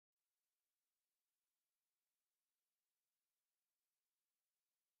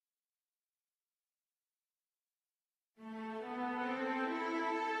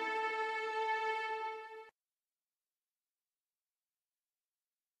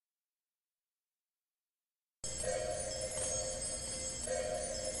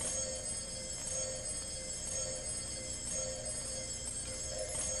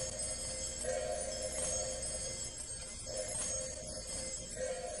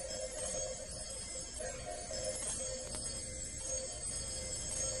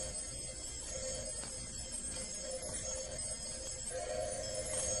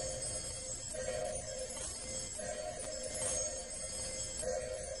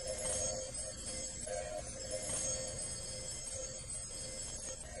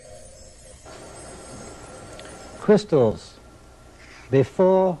Crystals,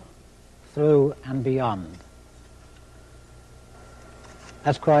 before, through and beyond.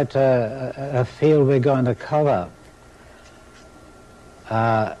 That's quite a field we're going to cover.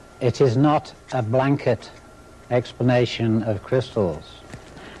 It is not a blanket explanation of crystals.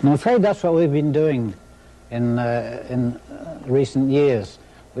 And I'm afraid that's what we've been doing in recent years.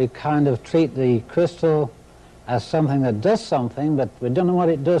 We kind of treat the crystal as something that does something, but we don't know what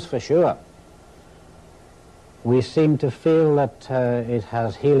it does for sure. We seem to feel that it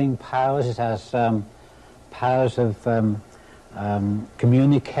has healing powers, it has powers of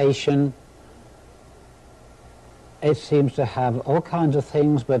communication. It seems to have all kinds of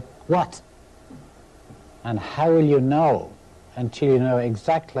things, but what? And how will you know until you know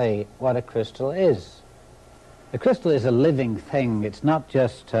exactly what a crystal is? A crystal is a living thing. It's not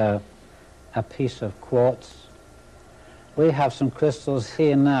just a piece of quartz. We have some crystals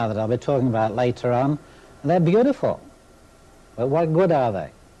here now that I'll be talking about later on. They're beautiful, but what good are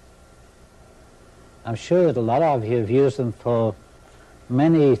they? I'm sure that a lot of you have used them for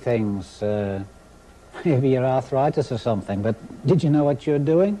many things, maybe your arthritis or something, but did you know what you're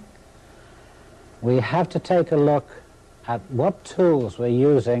doing? We have to take a look at what tools we're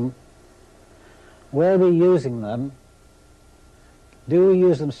using, where we're using them, do we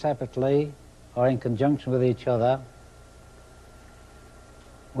use them separately or in conjunction with each other?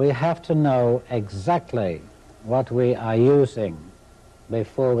 We have to know exactly what we are using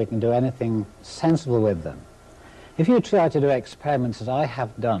before we can do anything sensible with them. If you try to do experiments as I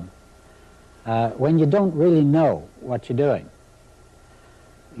have done, when you don't really know what you're doing,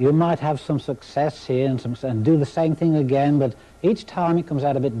 you might have some success here and do the same thing again, but each time it comes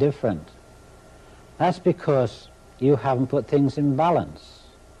out a bit different. That's because you haven't put things in balance.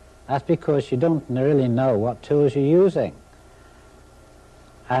 That's because you don't really know what tools you're using.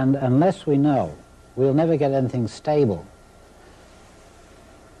 And unless we know, we'll never get anything stable.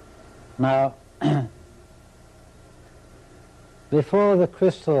 Now, before the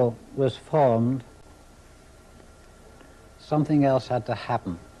crystal was formed, something else had to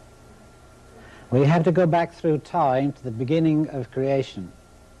happen. We have to go back through time to the beginning of creation.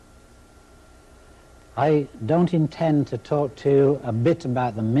 I don't intend to talk to you a bit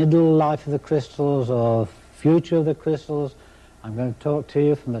about the middle life of the crystals or future of the crystals. I'm going to talk to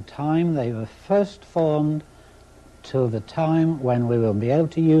you from the time they were first formed till the time when we will be able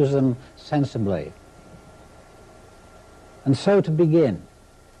to use them sensibly. And so to begin,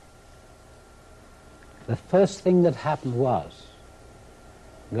 the first thing that happened was,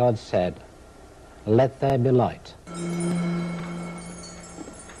 God said, "Let there be light."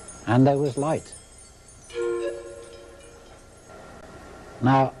 And there was light.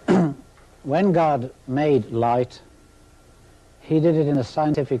 Now, when God made light, he did it in a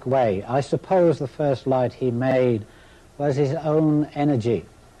scientific way. I suppose the first light he made was his own energy.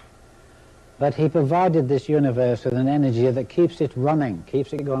 But he provided this universe with an energy that keeps it running,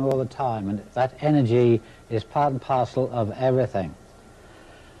 keeps it going all the time, and that energy is part and parcel of everything.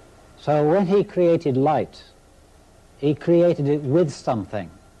 So when he created light, he created it with something.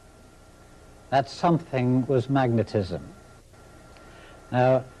 That something was magnetism.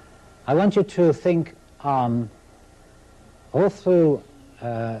 Now, I want you to think on, all through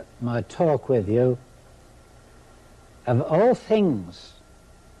my talk with you, of all things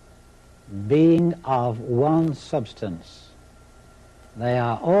being of one substance. They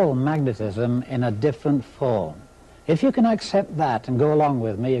are all magnetism in a different form. If you can accept that and go along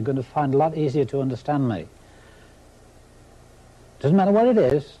with me, you're going to find it a lot easier to understand me. Doesn't matter what it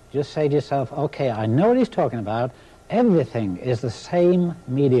is, just say to yourself, okay, I know what he's talking about. Everything is the same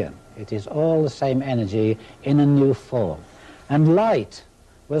medium. It is all the same energy in a new form. And light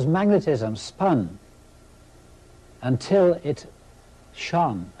was magnetism spun until it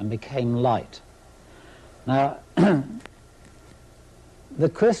shone and became light. Now, the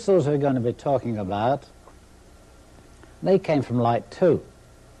crystals we're going to be talking about, they came from light too.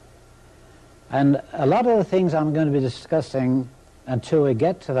 And a lot of the things I'm going to be discussing until we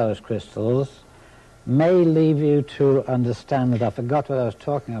get to those crystals may leave you to understand that I forgot what I was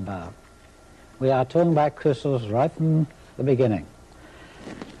talking about. We are talking about crystals right from the beginning.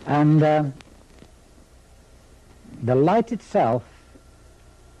 And the light itself,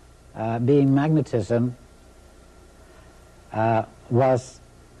 being magnetism, was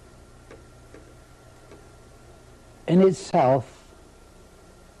in itself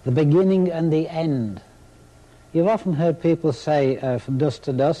the beginning and the end. You've often heard people say from dust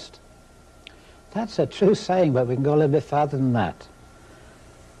to dust. That's a true saying, but we can go a little bit farther than that.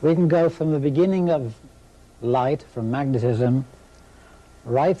 We can go from the beginning of light, from magnetism,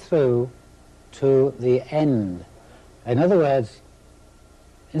 right through to the end In other words,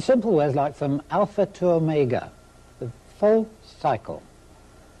 in simple words, like from alpha to omega, the full cycle.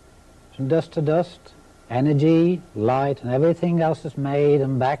 From dust to dust, energy, light, and everything else is made,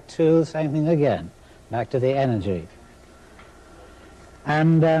 and back to the same thing again, back to the energy.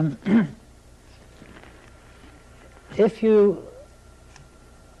 And if you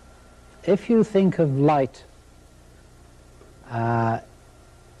think of light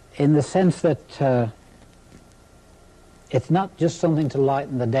in the sense that it's not just something to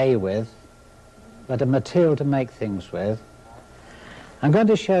lighten the day with, but a material to make things with, I'm going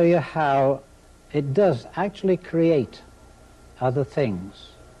to show you how it does actually create other things.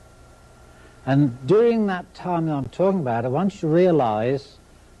 And during that time that I'm talking about, I want you to realize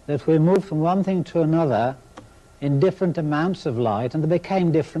that we moved from one thing to another in different amounts of light, and they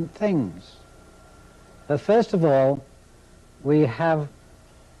became different things. But first of all, we have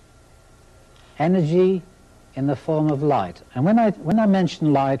energy in the form of light. And when I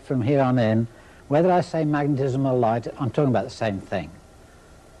mention light from here on in, whether I say magnetism or light, I'm talking about the same thing.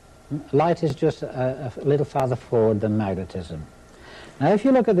 Light is just a little farther forward than magnetism. Now if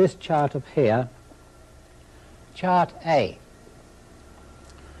you look at this chart up here, chart A,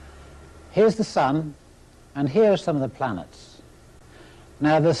 here's the sun, and here are some of the planets.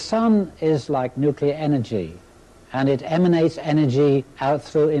 Now the sun is like nuclear energy, and it emanates energy out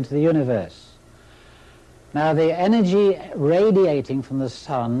through into the universe. Now the energy radiating from the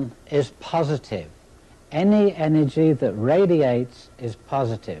sun is positive. Any energy that radiates is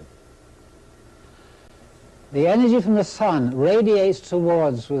positive. The energy from the sun radiates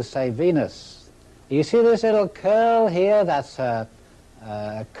towards, we'll say, Venus. You see this little curl here? That's a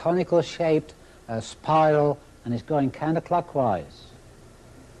conical shaped spiral, and it's going counterclockwise.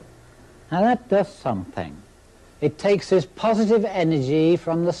 Now that does something. It takes this positive energy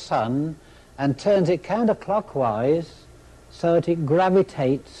from the sun and turns it counterclockwise so that it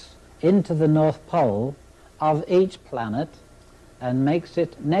gravitates into the North Pole of each planet and makes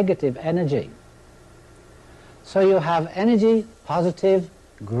it negative energy. So you have energy, positive,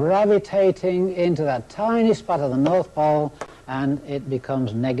 gravitating into that tiny spot of the North Pole, and it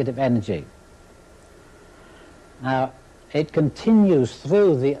becomes negative energy. Now, it continues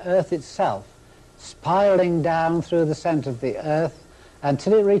through the Earth itself, spiraling down through the center of the Earth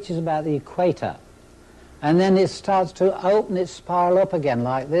until it reaches about the equator. And then it starts to open its spiral up again,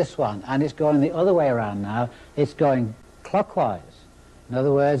 like this one, and it's going the other way around now. It's going clockwise. In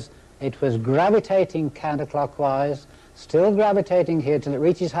other words, it was gravitating counterclockwise, still gravitating here till it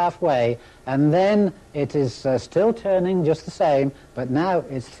reaches halfway, and then it is still turning just the same, but now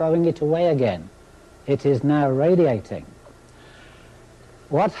it's throwing it away again. It is now radiating.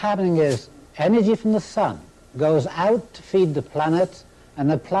 What's happening is energy from the sun goes out to feed the planet, and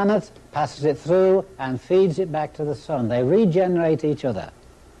the planet passes it through and feeds it back to the sun. They regenerate each other.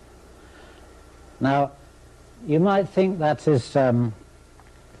 Now, you might think that is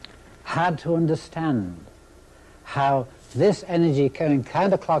hard to understand, how this energy going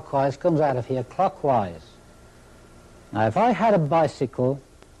counterclockwise comes out of here clockwise. Now, if I had a bicycle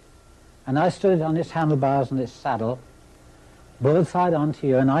and I stood on its handlebars and its saddle, broadside onto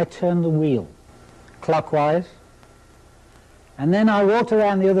you, and I turned the wheel clockwise, and then I walked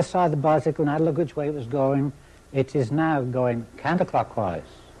around the other side of the bicycle and had a look which way it was going, it is now going counterclockwise.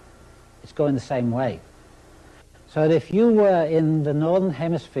 It's going the same way. So that if you were in the northern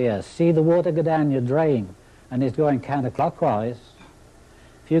hemisphere, see the water go down your drain and it's going counterclockwise,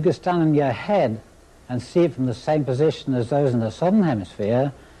 if you could stand on your head and see it from the same position as those in the southern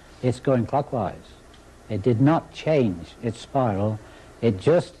hemisphere, it's going clockwise. It did not change its spiral, it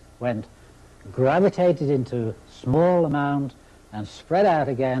just went, gravitated into small amount and spread out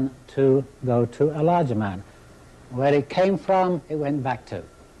again to go to a large amount. Where it came from, it went back to.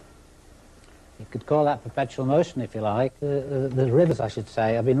 You could call that perpetual motion if you like. The rivers, I should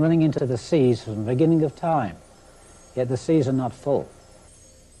say, have been running into the seas from the beginning of time, yet the seas are not full.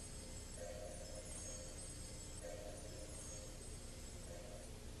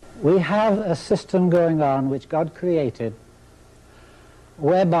 We have a system going on which God created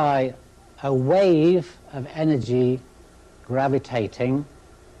whereby a wave of energy gravitating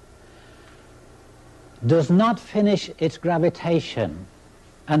does not finish its gravitation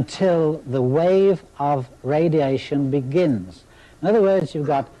until the wave of radiation begins. In other words, you've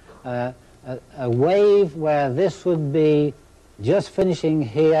got a wave where this would be just finishing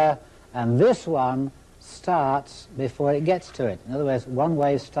here, and this one starts before it gets to it. In other words, one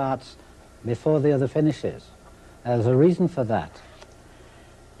wave starts before the other finishes. There's a reason for that.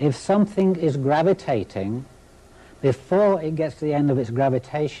 If something is gravitating, before it gets to the end of its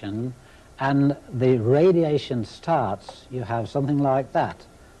gravitation, and the radiation starts, you have something like that.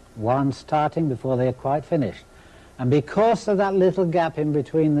 One starting before they're quite finished. And because of that little gap in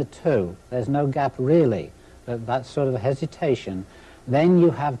between the two, there's no gap really, but that sort of hesitation, then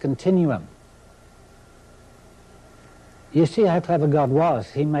you have continuum. You see how clever God was.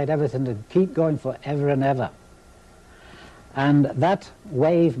 He made everything to keep going forever and ever. And that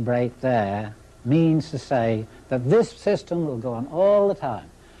wave break there means to say that this system will go on all the time.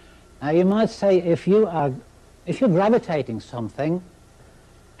 Now you might say if you're gravitating something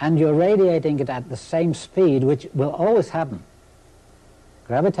and you're radiating it at the same speed, which will always happen.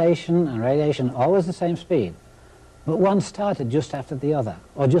 Gravitation and radiation are always the same speed. But one started just after the other,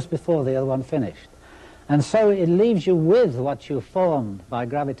 or just before the other one finished. And so it leaves you with what you formed by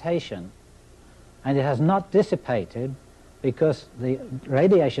gravitation, and it has not dissipated because the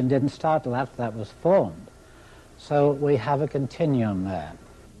radiation didn't start till after that was formed. So we have a continuum there.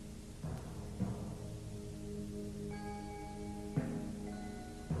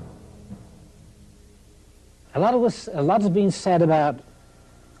 A lot has been said about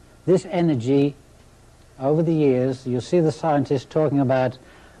this energy over the years. You see the scientists talking about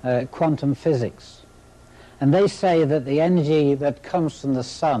quantum physics. And they say that the energy that comes from the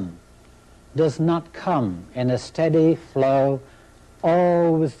sun does not come in a steady flow,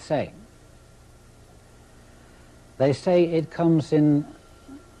 always the same. They say it comes in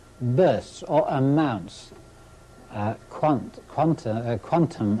bursts or amounts,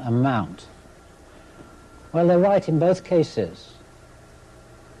 quantum amount. Well, they're right in both cases.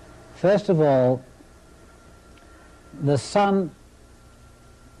 First of all, the sun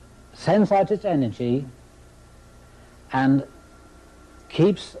sends out its energy and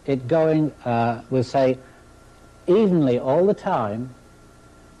keeps it going, we'll say, evenly all the time,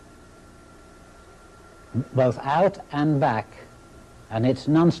 both out and back, and it's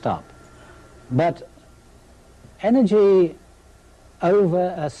non-stop. But energy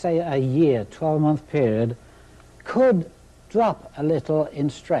over, say, a year, 12-month period, could drop a little in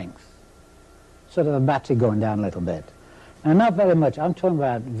strength, sort of a battery going down a little bit. Now, not very much. I'm talking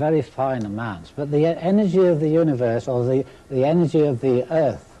about very fine amounts. But the energy of the universe, or the energy of the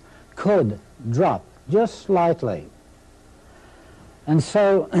Earth, could drop just slightly. And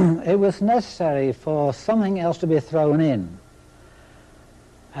so it was necessary for something else to be thrown in.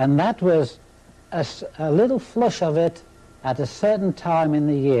 And that was a little flush of it at a certain time in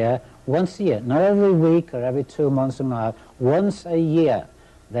the year, once a year. Not every week or every 2 months or more. Once a year,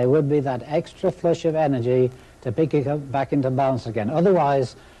 there would be that extra flush of energy to pick it up back into balance again.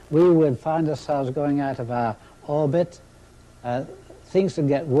 Otherwise, we would find ourselves going out of our orbit. Things would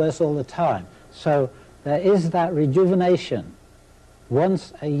get worse all the time. So there is that rejuvenation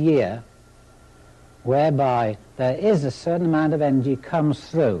once a year whereby there is a certain amount of energy comes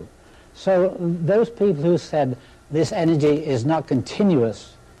through. So those people who said this energy is not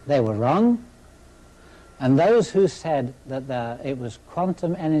continuous, they were wrong. And those who said that it was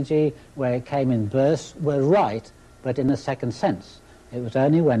quantum energy where it came in bursts were right, but in a second sense. It was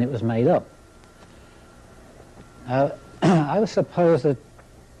only when it was made up. I would suppose that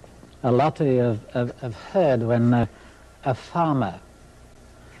a lot of you have heard when a farmer,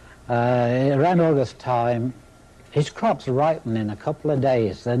 around August time, his crops ripen in a couple of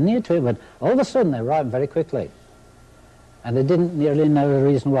days. They're near to it, but all of a sudden they ripen very quickly. And they didn't really know the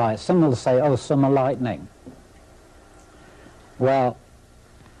reason why. Some will say, oh, summer lightning. Well,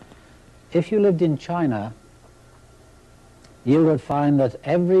 if you lived in China, you would find that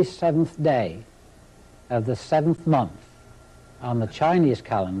every 7th day of the 7th month on the Chinese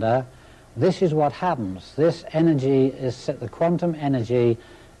calendar, this is what happens. This energy is, the quantum energy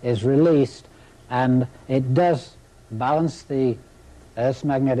is released, and it does balance the Earth's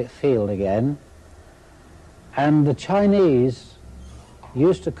magnetic field again. And the Chinese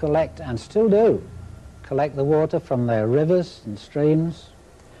used to collect, and still do, collect the water from their rivers and streams,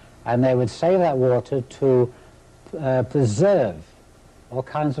 and they would save that water to preserve all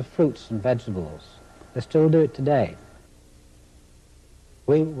kinds of fruits and vegetables. They still do it today.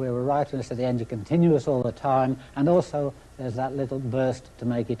 We were right when they said the energy continuous all the time, and also there's that little burst to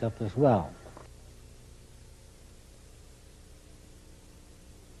make it up as well.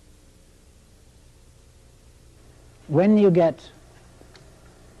 When you get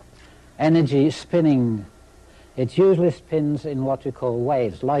energy spinning, it usually spins in what we call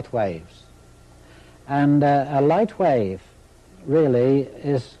waves, light waves. And a light wave really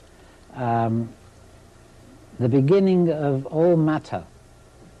is the beginning of all matter.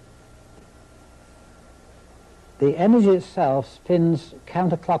 The energy itself spins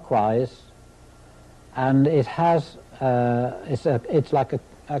counterclockwise, and it has it's like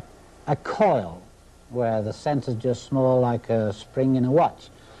a a coil where the center is just small like a spring in a watch.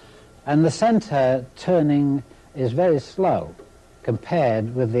 And the center turning is very slow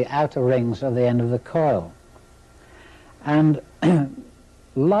compared with the outer rings at the end of the coil. And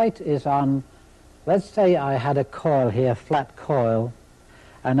light is on, let's say I had a coil here, flat coil,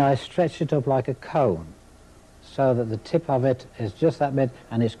 and I stretch it up like a cone so that the tip of it is just that bit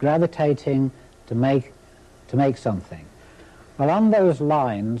and it's gravitating to make something. Well, on those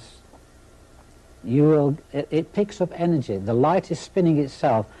lines, it picks up energy. The light is spinning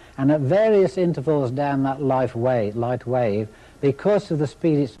itself, and at various intervals down that light wave, because of the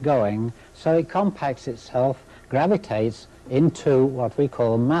speed it's going, so it compacts itself, gravitates into what we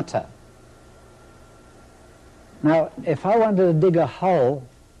call matter. Now, if I wanted to dig a hole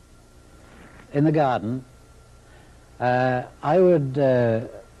in the garden, I would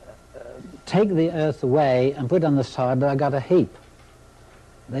take the earth away and put it on the side, but I got a heap.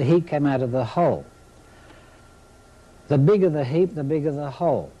 The heap came out of the hole. The bigger the heap, the bigger the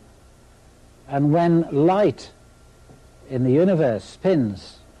hole. And when light in the universe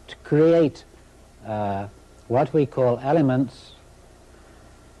spins to create what we call elements,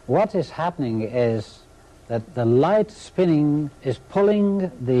 what is happening is that the light spinning is pulling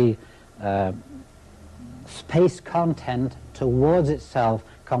the space content towards itself,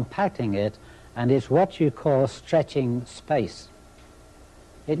 compacting it, and it's what you call stretching space.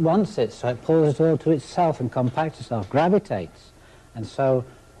 It wants it, so it pulls it all to itself and compacts itself, gravitates. And so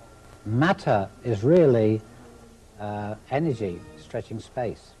matter is really energy stretching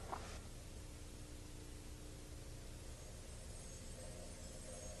space.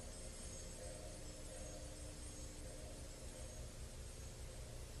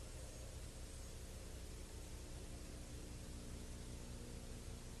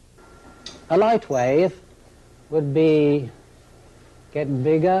 A light wave would be getting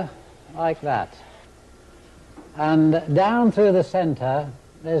bigger like that. And down through the center,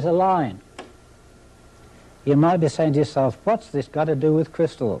 there's a line. You might be saying to yourself, what's this got to do with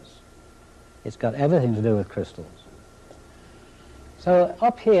crystals? It's got everything to do with crystals. So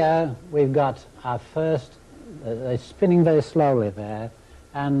up here, we've got our first, it's spinning very slowly there,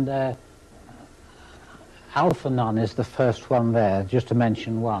 and alpha-non is the first one there, just to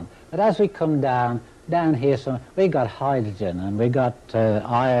mention one. But as we come down here, we got hydrogen and we got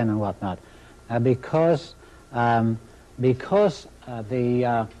iron and whatnot, because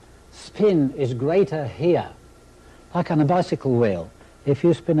the spin is greater here, like on a bicycle wheel. If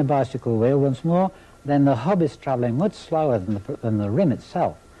you spin a bicycle wheel once more, then the hub is traveling much slower than the rim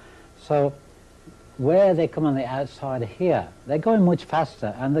itself. So where they come on the outside here, they're going much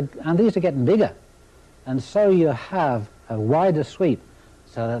faster, and these are getting bigger. And so you have a wider sweep,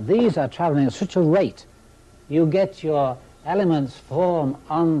 so that these are traveling at such a rate, you get your elements form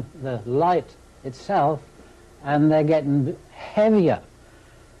on the light itself, and they're getting heavier.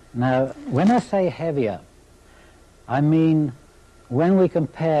 Now, when I say heavier, I mean when we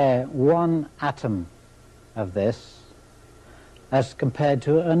compare one atom of this as compared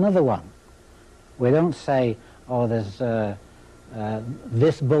to another one. We don't say, oh, there's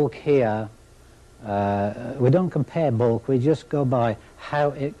this bulk here. We don't compare bulk, we just go by how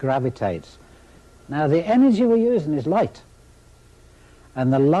it gravitates. Now, the energy we're using is light.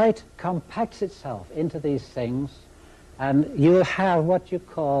 And the light compacts itself into these things, and you'll have what you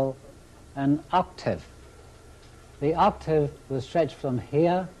call an octave. The octave will stretch from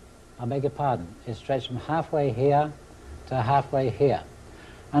here, I beg your pardon, it stretched from halfway here to halfway here.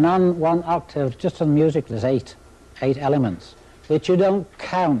 And on one octave, just on music, there's eight elements, which you don't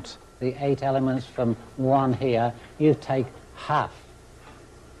count the 8 elements from one here, you take half.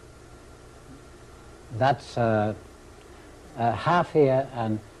 That's half here,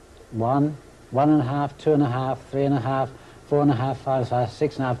 and 1, 1.5, 2.5, 3.5, 4.5, 5,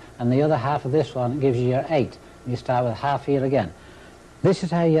 6.5, and the other half of this one gives you your 8. You start with half here again. This is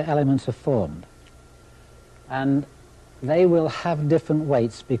how your elements are formed. And they will have different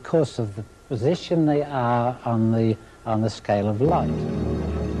weights because of the position they are on the scale of light.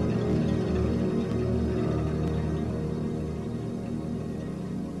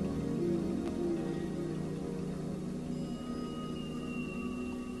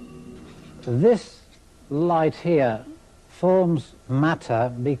 This light here forms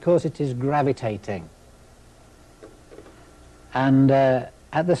matter because it is gravitating. And at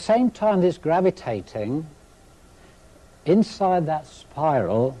the same time it's gravitating, inside that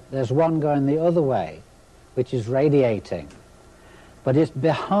spiral there's one going the other way, which is radiating. But it's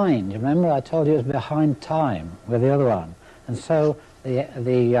behind. Remember I told you it was behind time with the other one. And so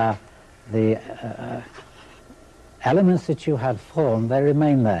the elements that you had formed, they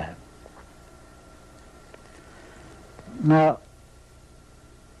remain there. Now,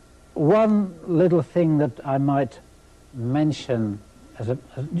 one little thing that I might mention as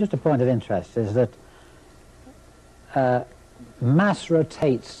just a point of interest is that mass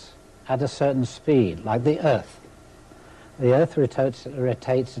rotates at a certain speed, like the Earth. The Earth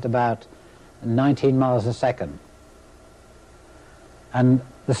rotates at about 19 miles a second. And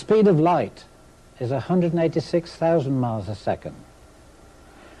the speed of light is 186,000 miles a second.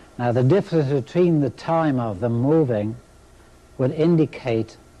 Now, the difference between the time of them moving would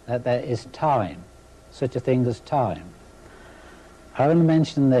indicate that there is time, such a thing as time. I will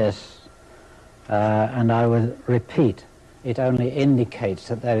mention this, and I will repeat, it only indicates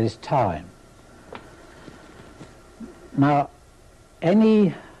that there is time. Now,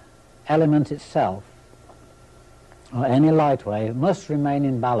 any element itself, or any light wave, must remain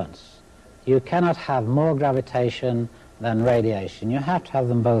in balance. You cannot have more gravitation than radiation. You have to have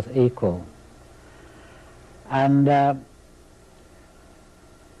them both equal. And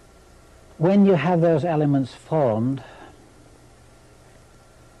when you have those elements formed,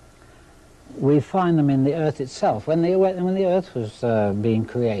 we find them in the Earth itself. When the Earth was being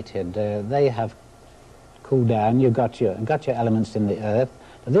created, they have cooled down. You've got your elements in the Earth.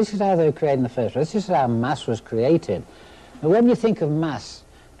 But this is how they were created in the first place. This is how mass was created. But when you think of mass,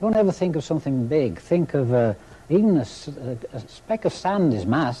 don't ever think of something big. Think of even a speck of sand is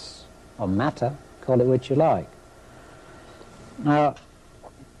mass, or matter, call it what you like. Now,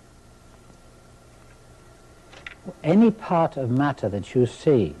 any part of matter that you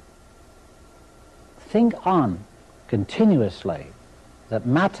see, think on continuously that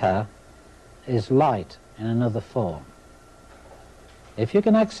matter is light in another form. If you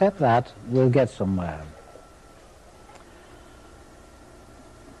can accept that, we'll get somewhere.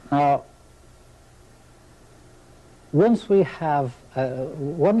 Now, once we have,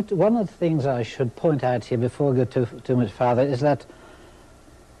 one of the things I should point out here before we go too much farther is that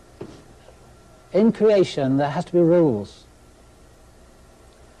in creation there has to be rules.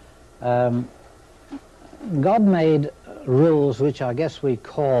 God made rules which I guess we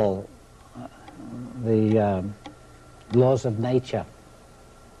call the laws of nature.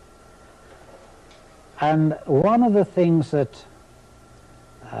 And one of the things that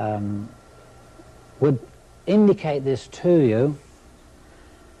would indicate this to you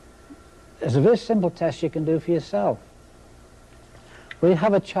is a very simple test you can do for yourself. We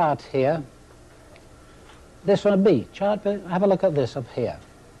have a chart here. This one, a B chart, but have a look at this up here.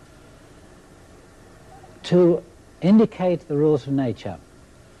 To indicate the rules of nature.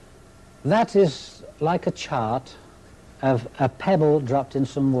 That is like a chart of a pebble dropped in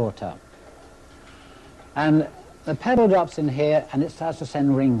some water. And the pebble drops in here and it starts to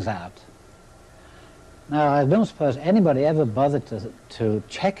send rings out. Now, I don't suppose anybody ever bothered to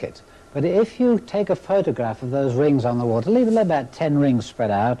check it, but if you take a photograph of those rings on the water, leave about 10 rings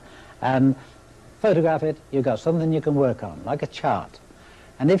spread out, and photograph it, you've got something you can work on, like a chart.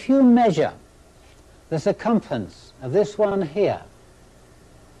 And if you measure the circumference of this one here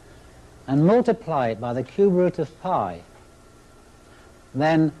and multiply it by the cube root of pi,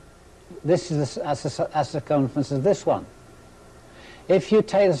 then this is the circumference of this one. If you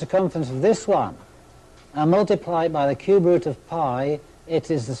take the circumference of this one and multiply it by the cube root of pi,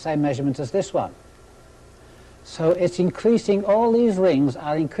 it is the same measurement as this one. So it's increasing, all these rings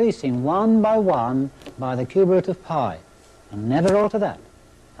are increasing one by the cube root of pi. And never alter that.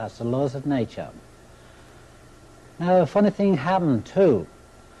 That's the laws of nature. Now, a funny thing happened too,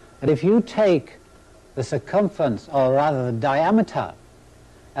 that if you take the circumference, or rather the diameter,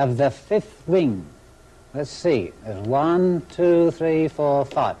 of the fifth ring, let's see, there's 1, 2, 3, 4,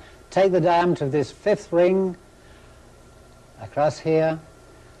 5. Take the diameter of this fifth ring across here,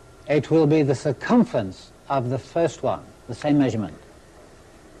 it will be the circumference of the first one, the same measurement.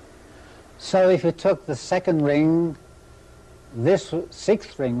 So if you took the second ring, this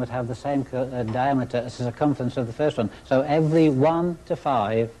sixth ring would have the same diameter as the circumference of the first one. So every 1 to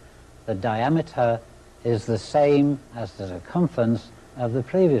 5, the diameter is the same as the circumference of the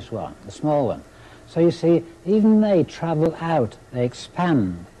previous one, the small one. So you see, even they travel out, they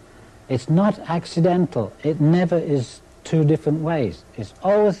expand. It's not accidental. It never is two different ways. It's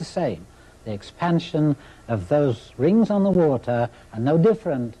always the same. The expansion of those rings on the water are no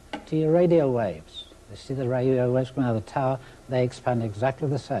different to your radio waves. You see the radio waves coming out of the tower, they expand exactly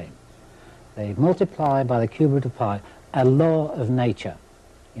the same. They multiply by the cube root of pi, a law of nature.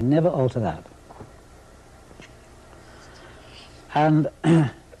 You never alter that. And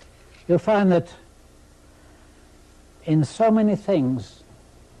you'll find that in so many things,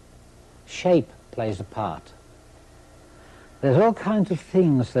 shape plays a part. There's all kinds of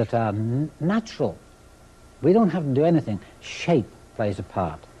things that are natural, We don't have to do anything. Shape plays a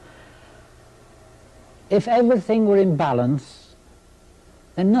part. If everything were in balance,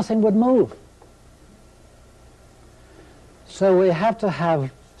 then nothing would move. So we have to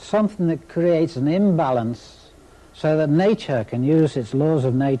have something that creates an imbalance so that nature can use its laws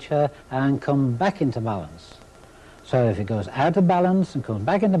of nature and come back into balance. So if it goes out of balance and comes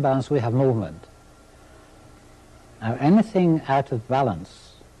back into balance, we have movement. Now anything out of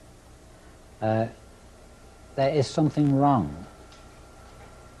balance, there is something wrong.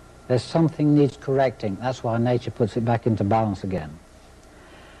 There's something needs correcting. That's why nature puts it back into balance again.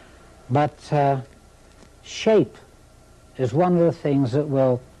 But shape is one of the things that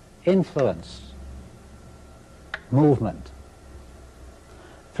will influence movement.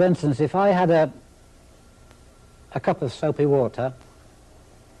 For instance, if I had a cup of soapy water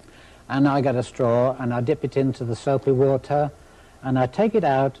and I get a straw and I dip it into the soapy water and I take it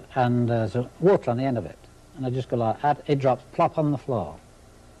out and there's water on the end of it and I just go like that, it drops plop on the floor.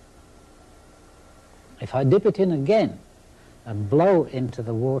 If I dip it in again and blow into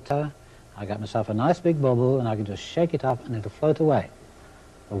the water, I get myself a nice big bubble and I can just shake it up and it'll float away.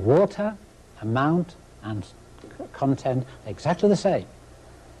 The water, amount and content exactly the same.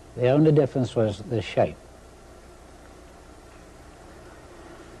 The only difference was the shape.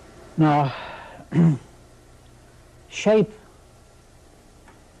 Now, shape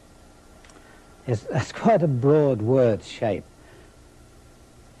that's quite a broad word, shape.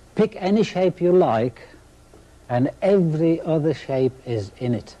 Pick any shape you like and every other shape is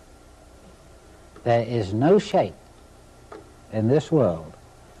in it. There is no shape in this world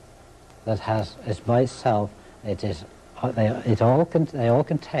that is by itself. They all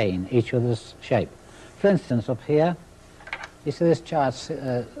contain each other's shape. For instance, up here, you see this chart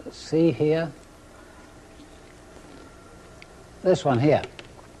C here? This one here.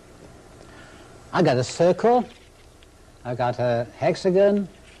 I got a circle, I got a hexagon,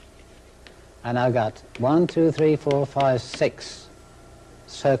 and I got 1, 2, 3, 4, 5, 6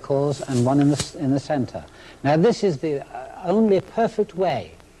 circles and one in the center. Now this is the only perfect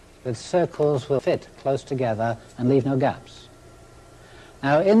way that circles will fit close together and leave no gaps.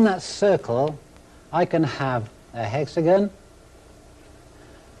 Now in that circle I can have a hexagon,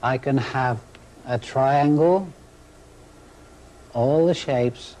 I can have a triangle, all the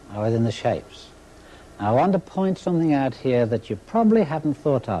shapes are within the shapes. Now I want to point something out here that you probably haven't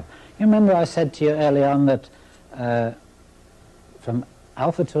thought of. You remember I said to you early on that from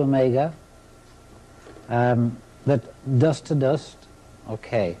alpha to omega, that dust to dust,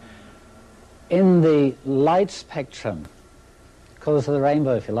 okay. In the light spectrum, colours of the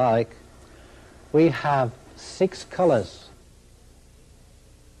rainbow if you like, we have 6 colours.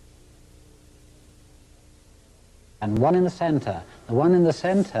 And one in the center. The one in the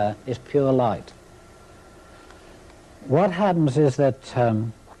center is pure light. What happens is that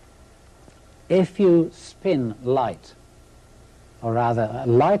if you spin light, or rather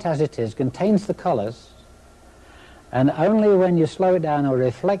light as it is contains the colors, and only when you slow it down or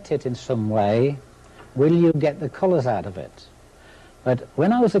reflect it in some way will you get the colors out of it. But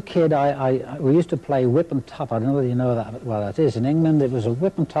when I was a kid, we used to play whip and top. I don't know whether you know that, well that is. In England it was a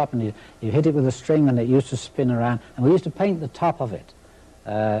whip and top, and you hit it with a string and it used to spin around, and we used to paint the top of it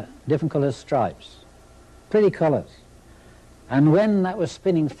different colored stripes, pretty colors. And when that was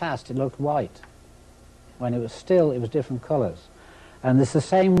spinning fast it looked white. When it was still it was different colors. And it's the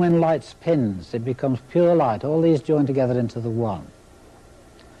same when light spins, it becomes pure light, all these join together into the one.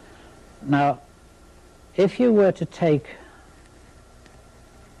 Now if you were to take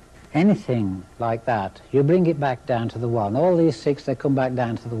anything like that, you bring it back down to the one. All these 6, they come back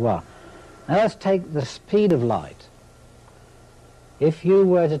down to the one. Now let's take the speed of light. If you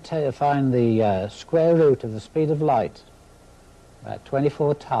were to find the square root of the speed of light, about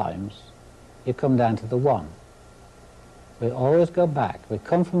 24 times, you come down to the 1. We always go back. We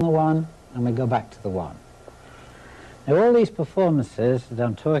come from the 1 and we go back to the 1. Now all these performances that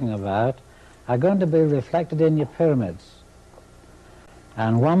I'm talking about are going to be reflected in your pyramids.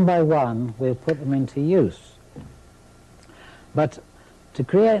 And one by one we'll put them into use. But to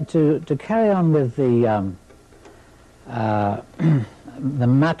carry on with the the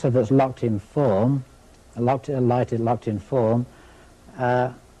matter that's locked in form, locked in form,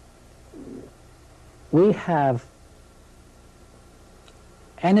 we have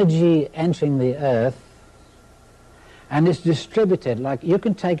energy entering the earth and it's distributed. Like you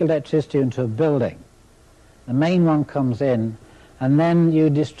can take electricity into a building, the main one comes in, and then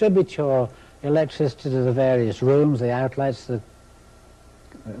you distribute your electricity to the various rooms, the outlets, the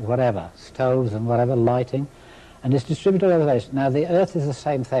whatever, stoves and whatever, lighting, and it's distributed all over the place. Now the earth is the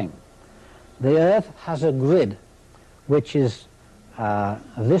same thing. the Earth has a grid, which is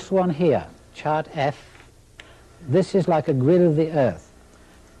this one here, chart F. This is like a grid of the Earth.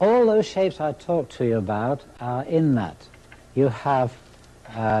 All those shapes I talked to you about are in that. You have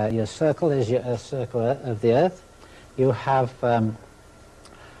your circle is your circle of the Earth. You have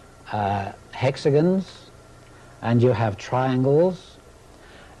hexagons, and you have triangles,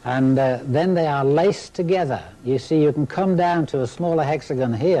 and then they are laced together. You see, you can come down to a smaller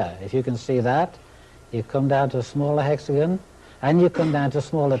hexagon here, if you can see that. You come down to a smaller hexagon, and you come down to a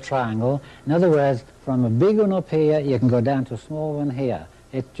smaller triangle. In other words, from a big one up here, you can go down to a small one here.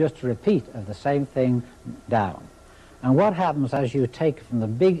 It's just a repeat of the same thing down. And what happens as you take from the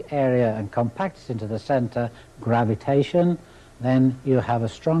big area and compact it into the center, gravitation, then you have a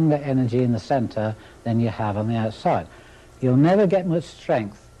stronger energy in the center than you have on the outside. You'll never get much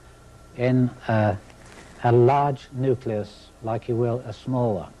strength in a large nucleus like you will a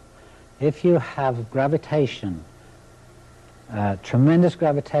small one. If you have gravitation, tremendous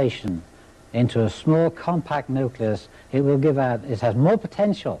gravitation, into a small compact nucleus, it will give out, it has more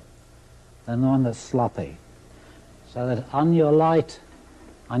potential than the one that's sloppy. So that on your light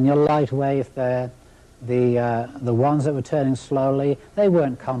wave there, the ones that were turning slowly, they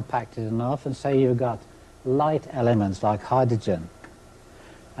weren't compacted enough, and so you've got light elements like hydrogen.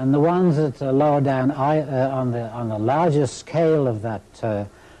 And the ones that are lower down on the larger scale of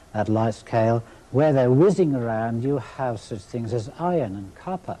that light scale, where they're whizzing around, you have such things as iron and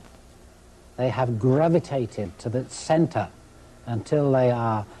copper. They have gravitated to the center until they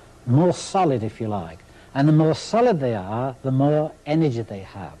are more solid, if you like. And the more solid they are, the more energy they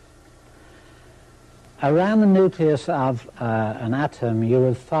have. Around the nucleus of an atom, you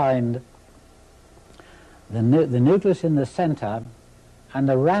will find the nucleus in the center, and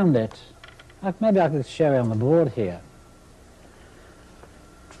around it, maybe I could show you on the board here.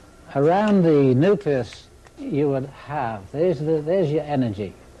 Around the nucleus, you would have, there's your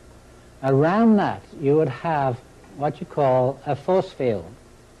energy. Around that, you would have what you call a force field.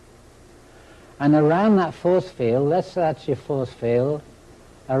 And around that force field, let's say that's your force field,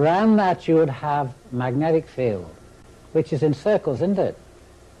 around that you would have magnetic field, which is in circles, isn't it?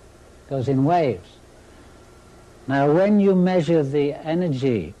 Goes in waves. Now, when you measure the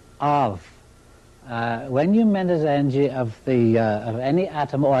energy of of any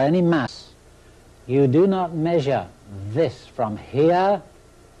atom or any mass, you do not measure this from here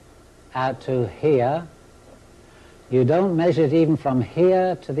out to here. You don't measure it even from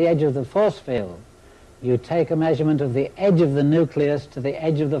here to the edge of the force field. You take a measurement of the edge of the nucleus to the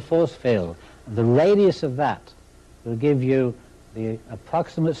edge of the force field. The radius of that will give you the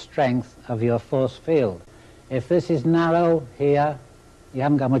approximate strength of your force field. If this is narrow here, you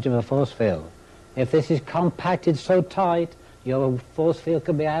haven't got much of a force field. If this is compacted so tight, your force field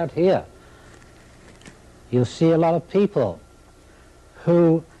could be out here. You'll see a lot of people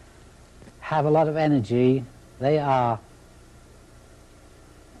who have a lot of energy. They are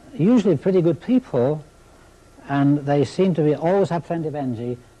usually pretty good people, and they seem to always have plenty of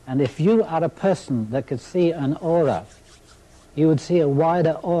energy. And if you are a person that could see an aura, you would see a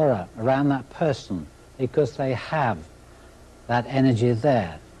wider aura around that person because they have that energy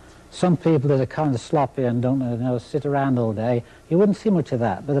there. Some people that are kind of sloppy and don't sit around all day, you wouldn't see much of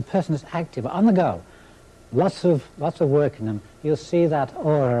that. But the person is active, on the go, lots of work in them, you'll see that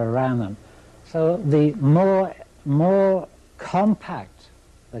aura around them. So the more compact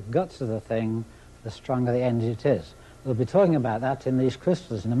the guts of the thing, the stronger the energy it is. We'll be talking about that in these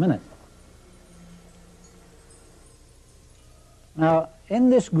crystals in a minute. Now, in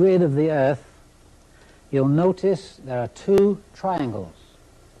this grid of the Earth, you'll notice there are two triangles.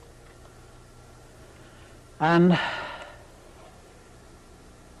 And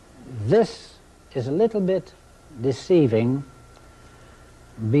this is a little bit deceiving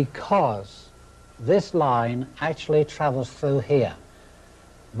because this line actually travels through here.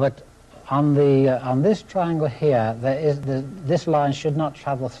 But on this triangle here, this line should not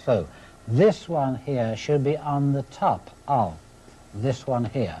travel through. This one here should be on the top of this one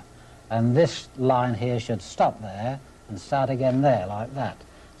here. And this line here should stop there and start again there, like that.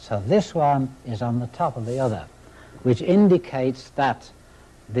 So this one is on the top of the other, which indicates that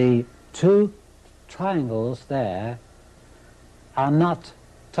the two triangles there are not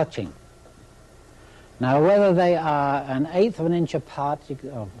touching. Now, whether they are 1/8 of an inch apart, you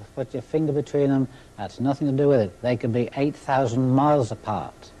put your finger between them, that's nothing to do with it. They could be 8,000 miles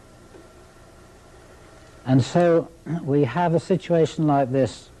apart. And so we have a situation like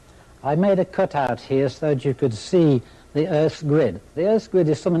this. I made a cutout here so that you could see the Earth's grid. The Earth's grid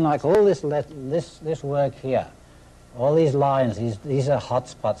is something like all this work here. All these lines, these are hot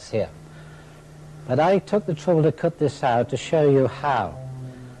spots here. But I took the trouble to cut this out to show you how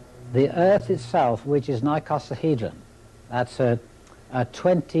the Earth itself, which is an icosahedron, that's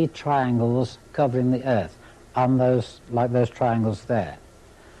 20 triangles covering the Earth on those, like those triangles there.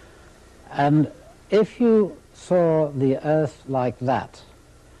 And if you saw the Earth like that,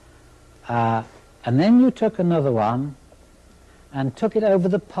 and then you took another one and took it over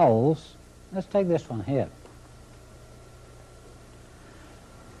the poles, let's take this one here.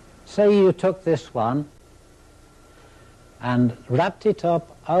 Say you took this one and wrapped it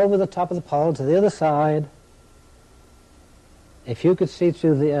up over the top of the pole to the other side. If you could see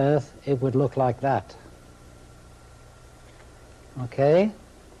through the Earth, it would look like that. Okay?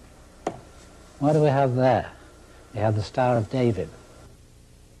 What do we have there? We have the Star of David.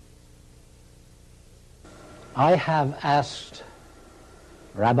 I have asked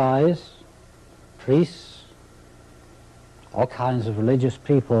rabbis, priests, all kinds of religious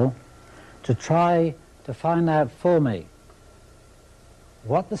people to try to find out for me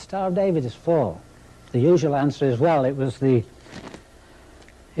what the Star of David is for. The usual answer is, well, it was the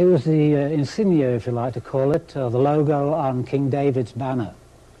insignia, if you like to call it, or the logo on King David's banner.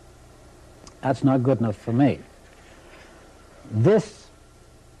 That's not good enough for me. This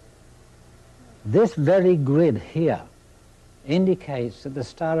very grid here indicates that the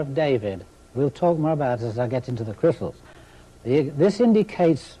Star of David, we'll talk more about it as I get into the crystals, this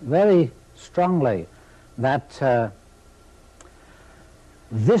indicates very strongly that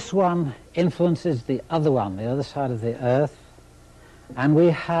this one influences the other one, the other side of the Earth, and we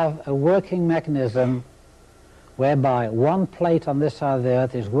have a working mechanism whereby one plate on this side of the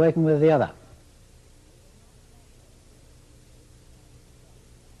Earth is working with the other.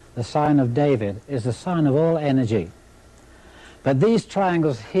 The sign of David is the sign of all energy. But these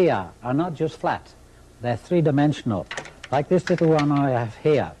triangles here are not just flat, they're three-dimensional. Like this little one I have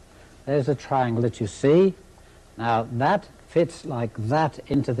here. There's a triangle that you see. Now that fits like that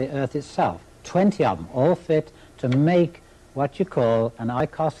into the Earth itself. 20 of them all fit to make what you call an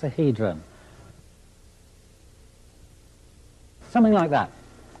icosahedron. Something like that,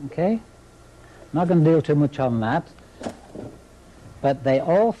 okay? Not going to deal too much on that. But they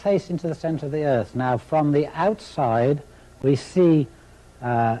all face into the center of the Earth. Now from the outside we see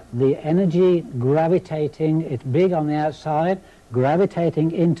the energy gravitating, it's big on the outside,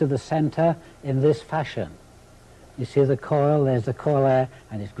 gravitating into the center in this fashion. You see the coil, there's the coil there,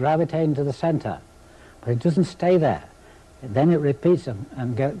 and it's gravitating to the center. But it doesn't stay there. Then it repeats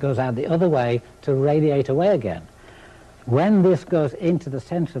and goes out the other way to radiate away again. When this goes into the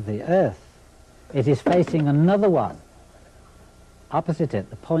center of the Earth, it is facing another one opposite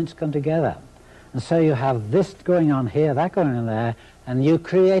it. The points come together. And so you have this going on here, that going on there, and you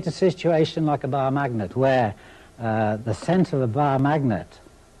create a situation like a bar magnet where the center of the bar magnet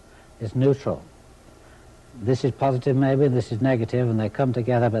is neutral. This is positive maybe, this is negative, and they come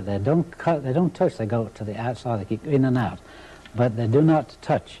together, but they don't touch, they go to the outside, they keep in and out, but they do not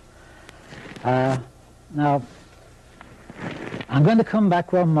touch. Now, I'm going to come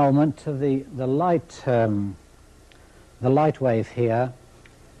back one moment to the light wave here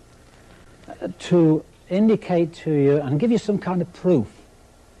to indicate to you and give you some kind of proof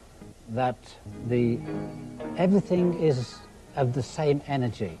that everything is of the same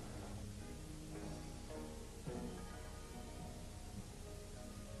energy.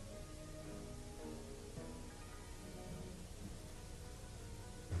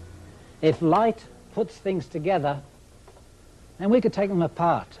 If light puts things together, then we could take them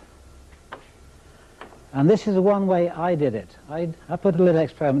apart. And this is the one way I did it. I put a little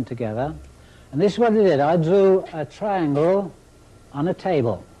experiment together, and this is what I did. I drew a triangle on a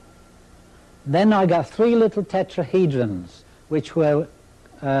table. Then I got three little tetrahedrons, which were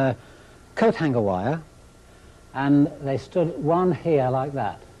coat hanger wire, and they stood one here like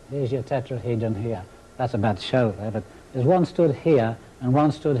that. Here's your tetrahedron here. That's about to show there, but there's one stood here and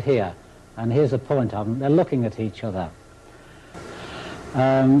one stood here. And here's the point of them. They're looking at each other.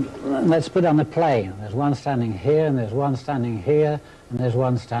 Let's put it on the plane. There's one standing here, and there's one standing here, and there's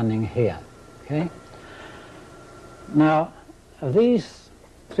one standing here. Okay? Now, of these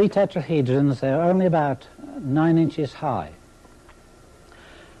three tetrahedrons, they're only about 9 inches high.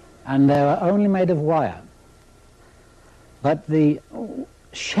 And they were only made of wire. But the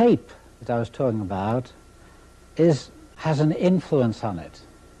shape that I was talking about has an influence on it.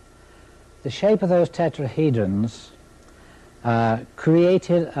 The shape of those tetrahedrons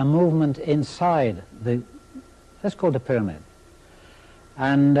created a movement inside let's call it a pyramid.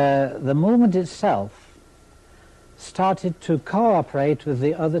 And the movement itself started to cooperate with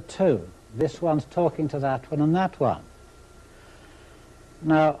the other two. This one's talking to that one and that one.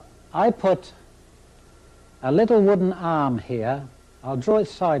 Now, I put a little wooden arm here. I'll draw it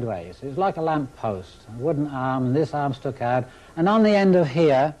sideways. It's like a lamp post, a wooden arm, and this arm stuck out. And on the end of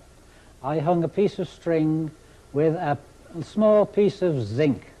here, I hung a piece of string with a small piece of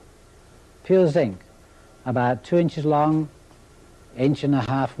zinc, pure zinc, about 2 inches long, 1.5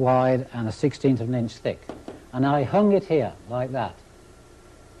 inches wide, and 1/16 of an inch thick. And I hung it here, like that.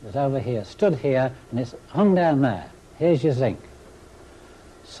 It's over here, stood here, and it's hung down there. Here's your zinc.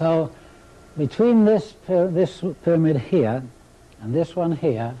 So between this pyramid here and this one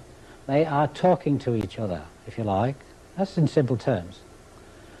here, they are talking to each other, if you like. That's in simple terms.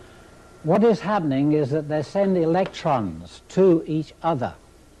 What is happening is that they send electrons to each other.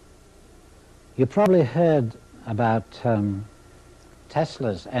 You probably heard about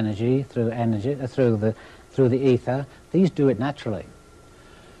Tesla's energy through the ether. These do it naturally.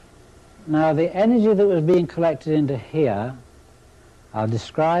 Now, the energy that was being collected into here, I'll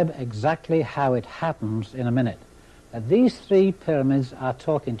describe exactly how it happens in a minute. These three pyramids are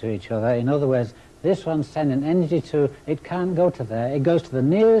talking to each other. In other words, this one's sending energy to, it can't go to there, it goes to the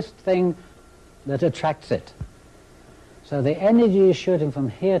nearest thing that attracts it. So the energy is shooting from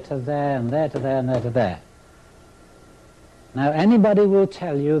here to there, and there to there, and there to there. Now, anybody will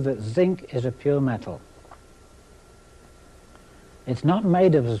tell you that zinc is a pure metal. It's not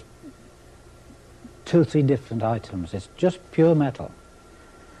made of 2 or 3 different items. It's just pure metal.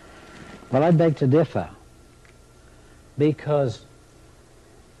 Well, I beg to differ, because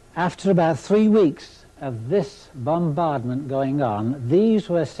after about 3 weeks of this bombardment going on, these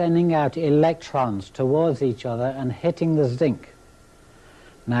were sending out electrons towards each other and hitting the zinc.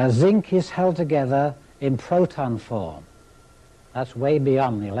 Now, zinc is held together in proton form. That's way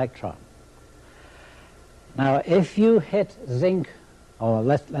beyond the electron. Now, if you hit zinc, or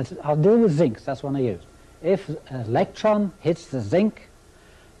I'll deal with zinc, that's one I use. If an electron hits the zinc,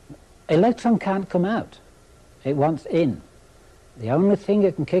 electron can't come out. It wants in. The only thing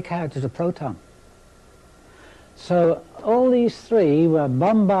it can kick out is a proton. So all these three were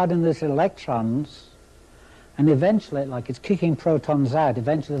bombarding these electrons, and eventually, like it's kicking protons out,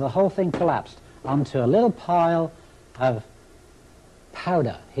 eventually the whole thing collapsed onto a little pile of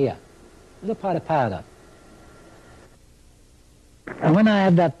powder here. A little pile of powder. And when I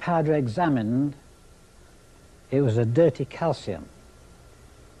had that powder examined, it was a dirty calcium.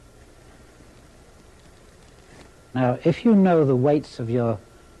 Now, if you know the weights of your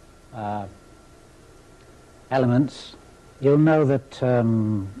elements, you'll know that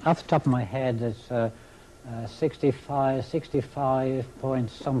off the top of my head it's 65 point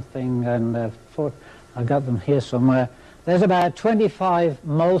something, and I've got them here somewhere. There's about 25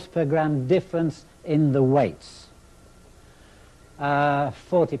 moles per gram difference in the weights.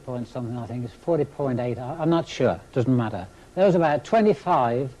 40 point something, I think, it's 40.8, I'm not sure, doesn't matter. There's about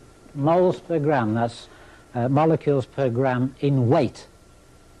 25 moles per gram, that's molecules per gram in weight,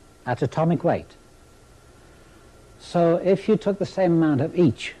 at atomic weight. So if you took the same amount of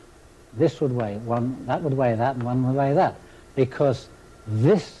each, this would weigh one, that would weigh that, and one would weigh that, because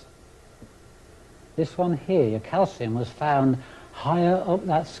this one here, your calcium, was found higher up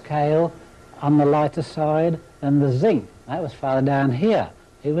that scale on the lighter side than the zinc. That was farther down here.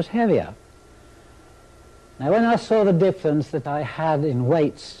 It was heavier. Now, when I saw the difference that I had in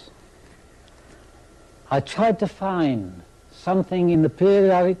weights, I tried to find something in the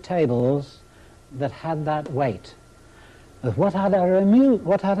periodic tables that had that weight. But what had I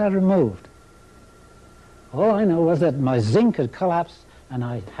removed? All I know was that my zinc had collapsed, and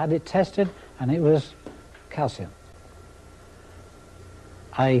I had it tested, and it was calcium.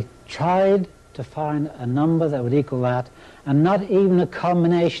 I tried to find a number that would equal that, and not even a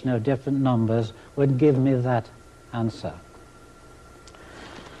combination of different numbers would give me that answer.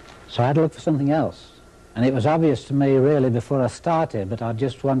 So I had to look for something else. And it was obvious to me really before I started, but I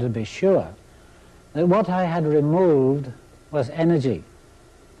just wanted to be sure that what I had removed was energy.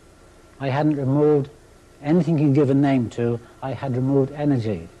 I hadn't removed anything you can give a name to. I had removed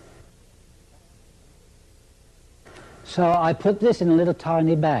energy. So I put this in a little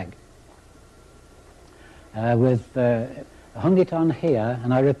tiny bag hung it on here,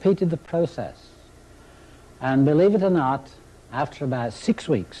 and I repeated the process. And believe it or not, after about 6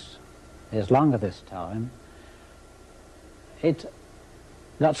 weeks, it's longer this time, it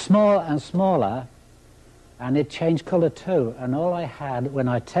got smaller and smaller, and it changed color too, and all I had when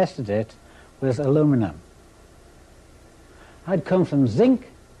I tested it was aluminum. I'd come from zinc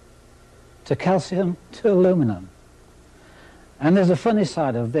to calcium to aluminum. And there's a funny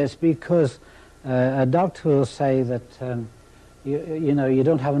side of this, because a doctor will say that you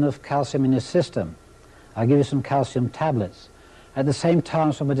don't have enough calcium in your system. I'll give you some calcium tablets. At the same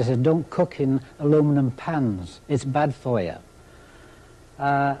time, somebody says, don't cook in aluminum pans, it's bad for you.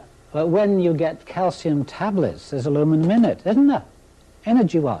 But when you get calcium tablets, there's aluminum in it, isn't there?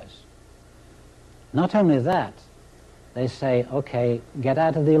 Energy-wise. Not only that, they say, okay, get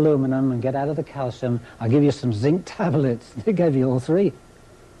out of the aluminum and get out of the calcium, I'll give you some zinc tablets. They gave you all three.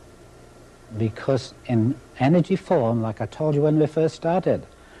 Because in energy form, like I told you when we first started,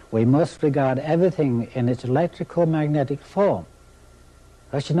 we must regard everything in its electrical magnetic form.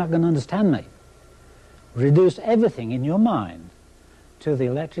 Else you're not going to understand me. Reduce everything in your mind to the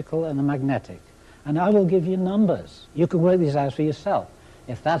electrical and the magnetic. And I will give you numbers. You can work these out for yourself.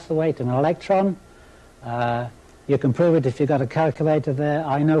 If that's the weight of an electron, you can prove it if you've got a calculator there.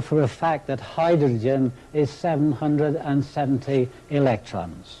 I know for a fact that hydrogen is 770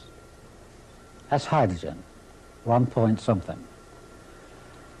 electrons. That's hydrogen, 1 point something.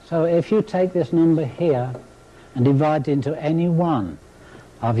 So if you take this number here and divide it into any one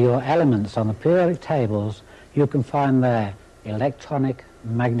of your elements on the periodic tables, you can find their electronic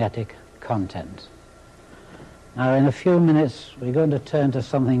magnetic content. Now in a few minutes we're going to turn to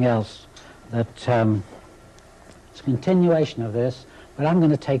something else that it's a continuation of this, but I'm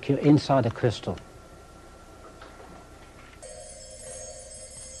going to take you inside a crystal.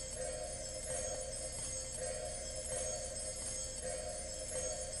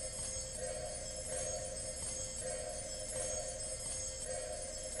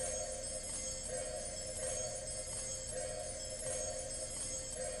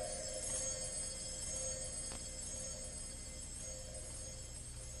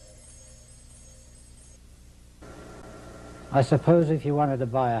 I suppose if you wanted to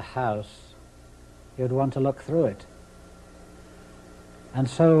buy a house, you'd want to look through it. And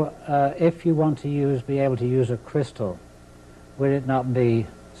so if you want to be able to use a crystal, would it not be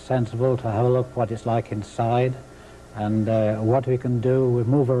sensible to have a look what it's like inside and what we can do? We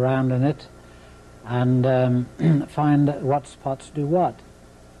move around in it and find what spots do what.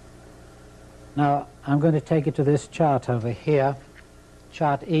 Now I'm going to take you to this chart over here,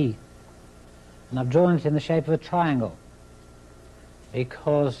 chart E, and I've drawn it in the shape of a triangle,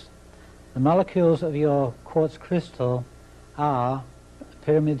 because the molecules of your quartz crystal are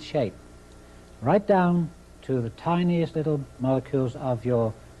pyramid shape, right down to the tiniest little molecules of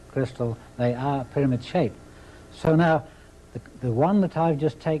your crystal. They are pyramid shape. So now the one that I've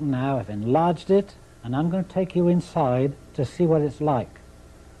just taken now, I've enlarged it, and I'm going to take you inside to see what it's like.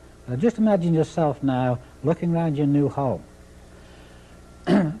 Now just imagine yourself now looking around your new home.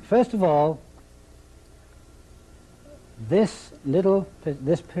 First of all, this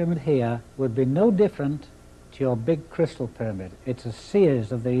pyramid here would be no different to your big crystal pyramid. It's a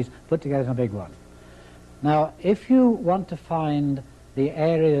series of these put together in a big one. Now, if you want to find the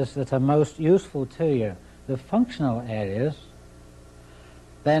areas that are most useful to you, the functional areas,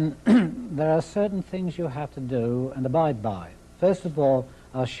 then there are certain things you have to do and abide by. First of all,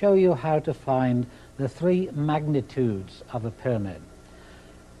 I'll show you how to find the three magnitudes of a pyramid.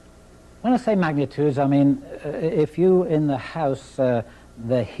 When I say magnitudes, I mean if you in the house,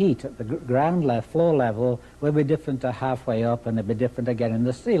 the heat at the ground level, floor level, will be different to halfway up, and it'll be different again in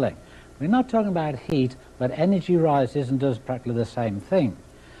the ceiling. We're not talking about heat, but energy rises and does practically the same thing.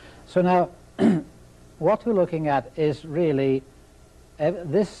 So now, what we're looking at is really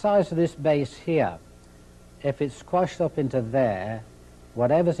this size of this base here. If it's squashed up into there,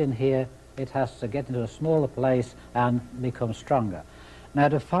 whatever's in here, it has to get into a smaller place and become stronger. Now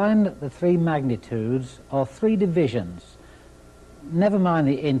to find the three magnitudes, or three divisions, never mind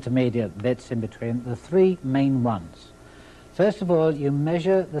the intermediate bits in between, the three main ones. First of all, you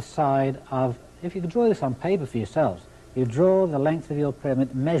measure the side of, if you can draw this on paper for yourselves, you draw the length of your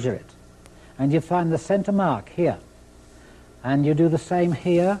pyramid, measure it, and you find the center mark here. And you do the same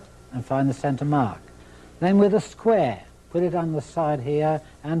here and find the center mark. Then with a square, put it on the side here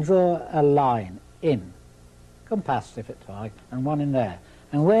and draw a line in. Compass if it's like, and one in there.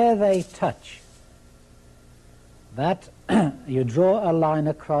 And where they touch, that you draw a line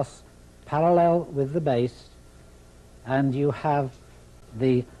across parallel with the base, and you have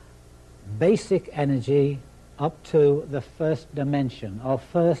the basic energy up to the first dimension, or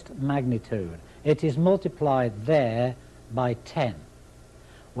first magnitude. It is multiplied there by 10.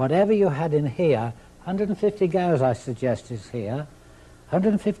 Whatever you had in here, 150 Gauss I suggest is here,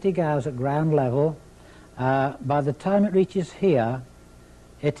 150 Gauss at ground level. By the time it reaches here,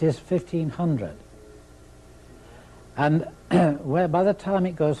 it is 1500. And where by the time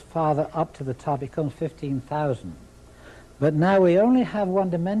it goes farther up to the top, it comes 15,000. But now we only have one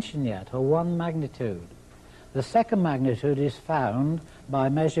dimension yet, or one magnitude. The second magnitude is found by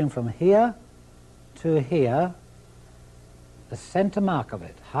measuring from here to here, the center mark of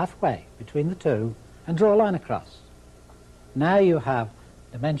it, halfway between the two, and draw a line across. Now you have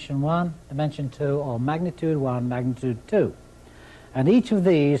dimension 1, dimension 2, or magnitude 1, magnitude 2. And each of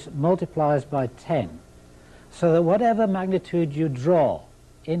these multiplies by 10, so that whatever magnitude you draw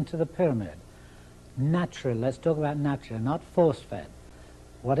into the pyramid, naturally, let's talk about naturally, not force-fed,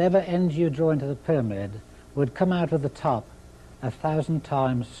 whatever energy you draw into the pyramid would come out of the top 1,000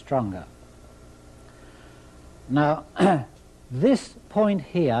 times stronger. Now, this point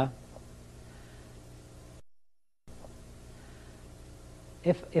here,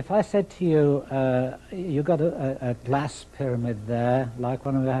 if I said to you, you've got a glass pyramid there, like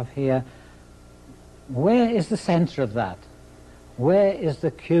one we have here, where is the center of that? Where is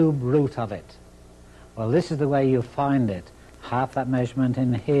the cube root of it? Well, this is the way you find it. Half that measurement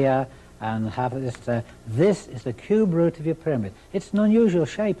in here, and half of this there. This is the cube root of your pyramid. It's an unusual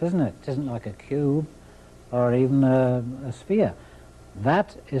shape, isn't it? It isn't like a cube or even a sphere.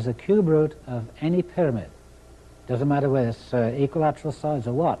 That is the cube root of any pyramid. Doesn't matter whether it's equilateral sides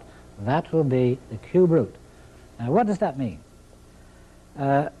or what. That will be the cube root. Now, what does that mean?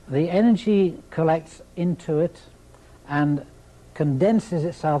 The energy collects into it and condenses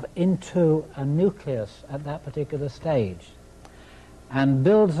itself into a nucleus at that particular stage and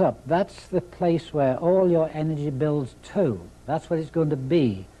builds up. That's the place where all your energy builds to. That's what it's going to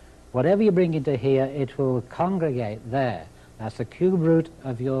be. Whatever you bring into here, it will congregate there. That's the cube root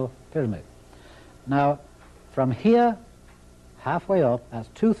of your pyramid. Now, from here, halfway up, that's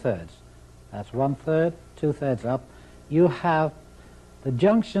 2/3. That's 1/3, 2/3 up. You have the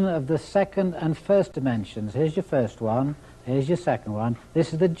junction of the second and first dimensions. Here's your first one. Here's your second one.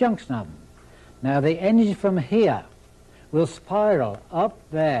 This is the junction of them. Now, the energy from here will spiral up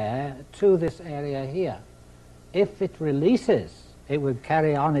there to this area here. If it releases, it would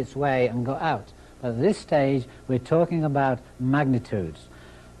carry on its way and go out. But at this stage, we're talking about magnitudes.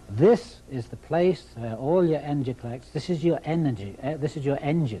 This is the place where all your energy collects. This is your energy. This is your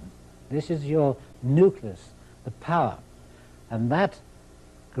engine. This is your nucleus, the power. And that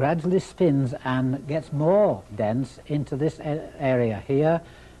gradually spins and gets more dense into this area here.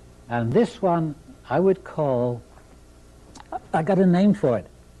 And this one I would call, I got a name for it.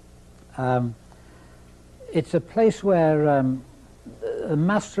 It's a place where a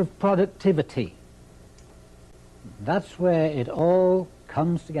master of productivity. That's where it all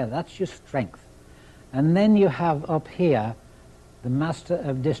comes together. That's your strength. And then you have up here the master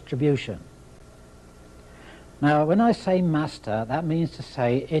of distribution. Now, when I say master, that means to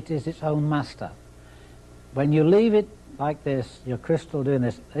say it is its own master. When you leave it like this, your crystal doing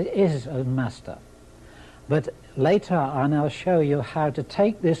this, it is its own master. But later on, I'll show you how to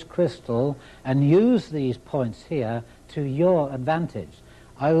take this crystal and use these points here to your advantage.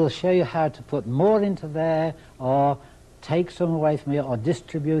 I will show you how to put more into there, or take some away from here, or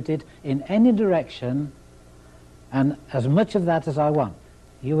distribute it in any direction, and as much of that as I want.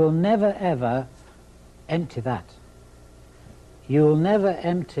 You will never ever empty that. You will never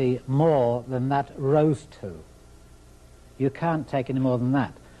empty more than that rose to. You can't take any more than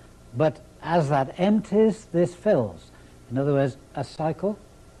that. But as that empties, this fills. In other words, a cycle,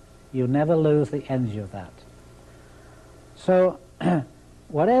 you never lose the energy of that. So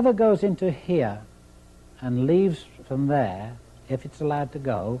whatever goes into here and leaves from there, if it's allowed to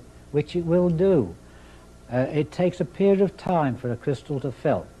go, which it will do, it takes a period of time for a crystal to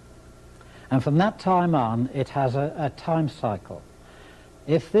fill. And from that time on, it has a time cycle.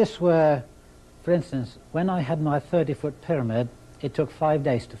 If this were, for instance, when I had my 30-foot pyramid, it took 5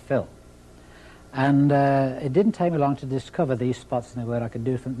 days to fill. And it didn't take me long to discover these spots in where I could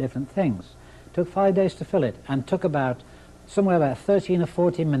do different things. It took 5 days to fill it, and took somewhere about 13 or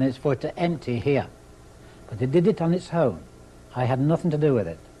 14 minutes for it to empty here. But it did it on its own. I had nothing to do with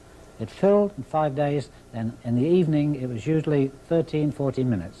it. It filled in 5 days, then in the evening it was usually 13, 14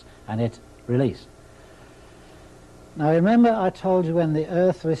 minutes, and it released. Now remember, I told you when the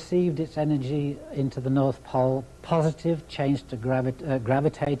Earth received its energy into the North Pole, positive changed to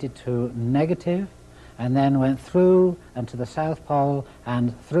gravitated to negative, and then went through and to the South Pole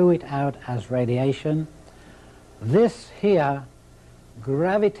and threw it out as radiation. This here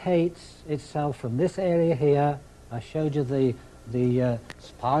gravitates itself from this area here. I showed you the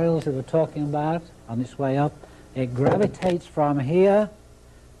spirals that we're talking about on its way up. It gravitates from here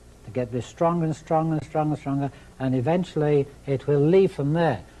to get this stronger and stronger and stronger and stronger, and eventually it will leave from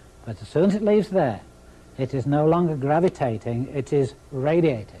there. But as soon as it leaves there, it is no longer gravitating, it is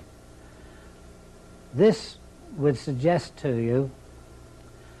radiating. This would suggest to you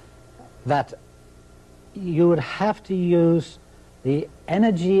that you would have to use the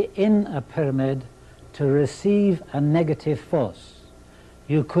energy in a pyramid to receive a negative force.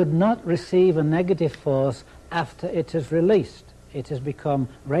 You could not receive a negative force after it is released. It has become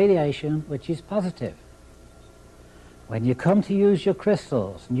radiation which is positive. When you come to use your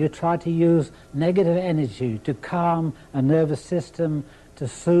crystals and you try to use negative energy to calm a nervous system, to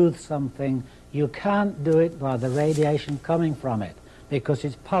soothe something, you can't do it by the radiation coming from it because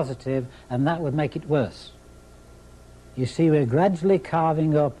it's positive, and that would make it worse. You see, we're gradually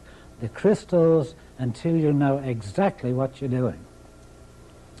carving up the crystals until you know exactly what you're doing.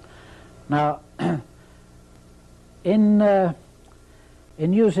 Now, in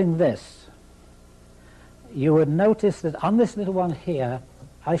using this, you would notice that on this little one here,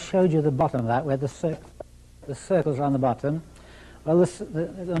 I showed you the bottom of that, where the circles are on the bottom. Well,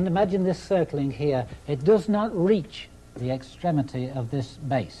 imagine this circling here. It does not reach the extremity of this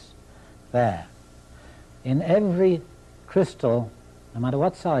base there. In every crystal, no matter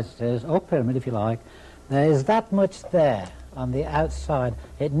what size it is, or pyramid if you like, there is that much there on the outside.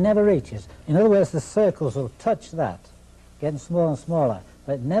 It never reaches. In other words, the circles will touch that, getting smaller and smaller,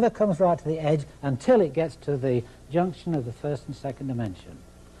 but it never comes right to the edge until it gets to the junction of the first and second dimension.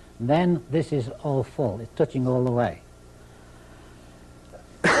 And then this is all full. It's touching all the way.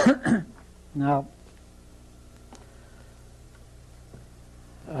 Now,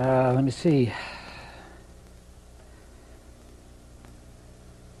 let me see.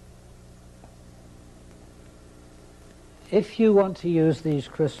 If you want to use these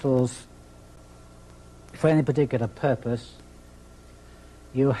crystals for any particular purpose,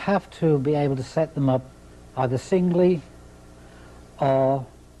 you have to be able to set them up either singly or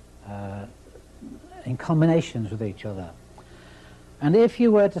in combinations with each other. And if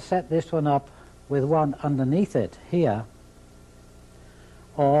you were to set this one up with one underneath it here,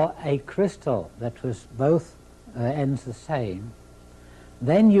 or a crystal that was both ends the same,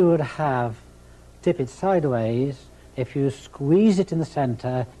 then you would have, tip it sideways. If you squeeze it in the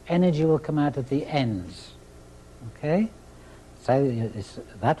center, energy will come out at the ends. Okay? So it's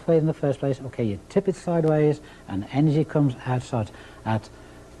that way in the first place. Okay, you tip it sideways and energy comes outside at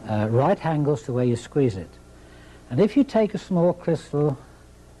right angles to where you squeeze it. And if you take a small crystal,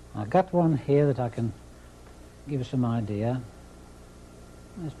 I've got one here that I can give you some idea.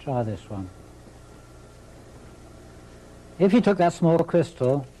 Let's try this one. If you took that small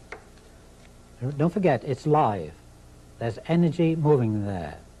crystal, don't forget, it's live. There's energy moving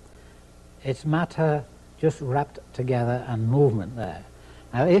there. It's matter just wrapped together and movement there.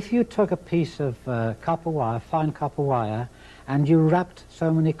 Now, if you took a piece of copper wire, fine copper wire, and you wrapped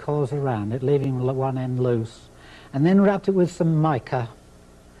so many coils around it, leaving one end loose, and then wrapped it with some mica,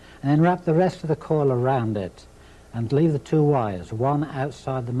 and then wrapped the rest of the coil around it, and leave the two wires, one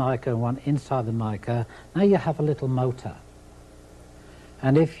outside the mica and one inside the mica, now you have a little motor.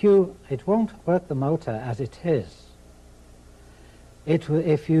 And it won't work the motor as it is.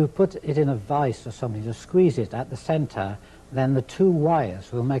 If you put it in a vise or something to squeeze it at the center, then the two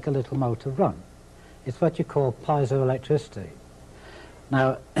wires will make a little motor run. It's what you call piezoelectricity.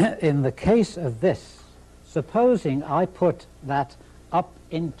 Now, in the case of this, supposing I put that up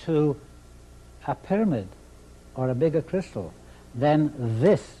into a pyramid or a bigger crystal, then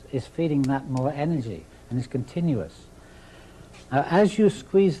this is feeding that more energy and is continuous. Now, as you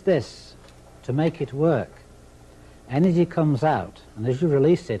squeeze this to make it work, energy comes out, and as you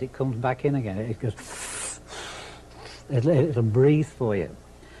release it, it comes back in again. It goes, it'll breathe for you.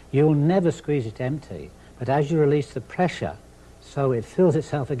 You'll never squeeze it empty, but as you release the pressure, so it fills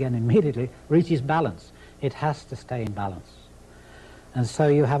itself again immediately, reaches balance. It has to stay in balance. And so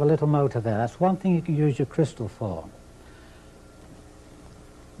you have a little motor there. That's one thing you can use your crystal for.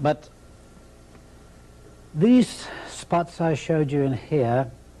 But these spots I showed you in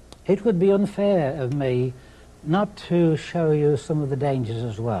here, it would be unfair of me not to show you some of the dangers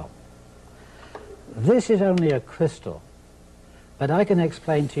as well. This is only a crystal, but I can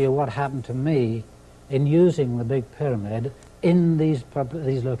explain to you what happened to me in using the big pyramid in these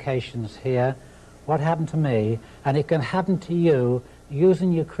locations here, what happened to me, and it can happen to you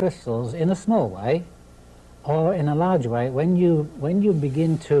using your crystals in a small way or in a large way when you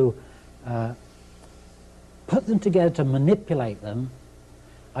begin to put them together to manipulate them.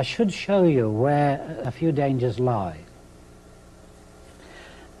 I should show you where a few dangers lie.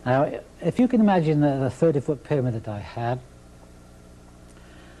 Now, if you can imagine the 30-foot pyramid that I had,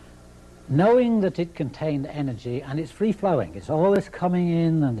 knowing that it contained energy and it's free-flowing, it's always coming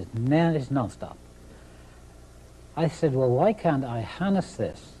in and it's non-stop. I said, well, why can't I harness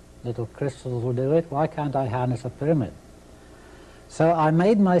this? Little crystals will do it. Why can't I harness a pyramid? So I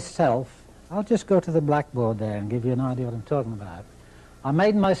made myself, I'll just go to the blackboard there and give you an idea what I'm talking about. I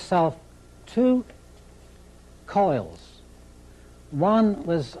made myself two coils. One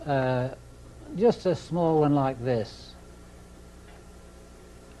was just a small one like this,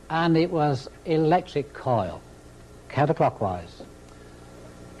 and it was electric coil, counterclockwise.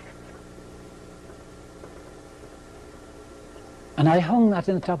 And I hung that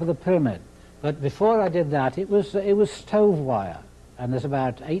in the top of the pyramid. But before I did that, it was stove wire. And there's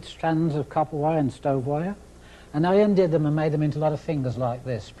about 8 strands of copper wire and stove wire. And I undid them and made them into a lot of fingers like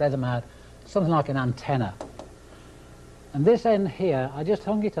this, spread them out, something like an antenna. And this end here, I just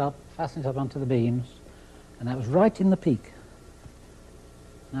hung it up, fastened it up onto the beams, and that was right in the peak.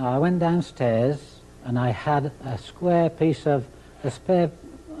 Now I went downstairs and I had a spare piece of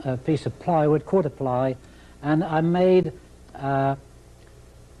plywood, quarter ply, and I made a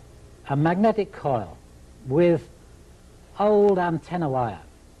magnetic coil with old antenna wire.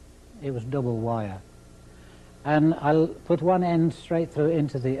 It was double wire. And I put one end straight through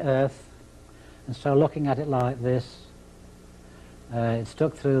into the earth, and so looking at it like this, it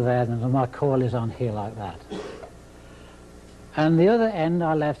stuck through there, and my coil is on here like that. And the other end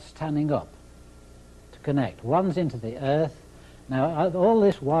I left standing up to connect. One's into the earth. Now all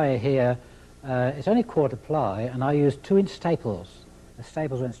this wire here, it's only quarter ply, and I used 2-inch staples. The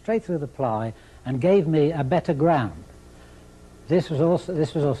staples went straight through the ply and gave me a better ground. This was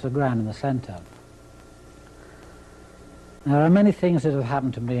also ground in the center. Now, there are many things that have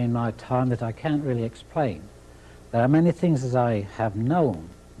happened to me in my time that I can't really explain. There are many things that I have known,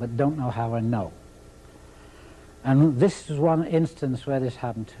 but don't know how I know. And this is one instance where this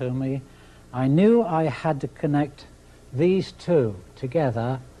happened to me. I knew I had to connect these two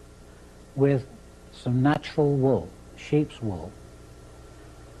together with some natural wool, sheep's wool.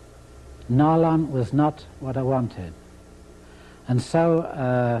 Nylon was not what I wanted. And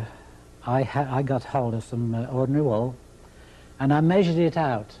so I got hold of some ordinary wool, and I measured it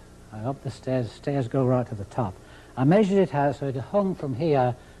out. Up the stairs go right to the top. I measured it out so it hung from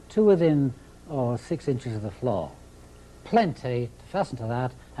here to within 6 inches of the floor. Plenty to fasten to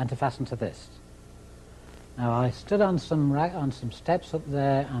that and to fasten to this. Now I stood on some steps up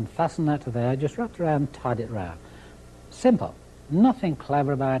there and fastened that to there. I just wrapped around and tied it round. Simple. Nothing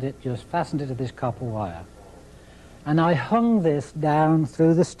clever about it, just fastened it to this copper wire. And I hung this down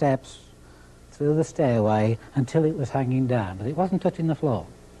through the steps, through the stairway, until it was hanging down, but it wasn't touching the floor.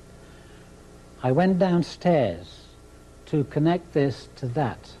 I went downstairs to connect this to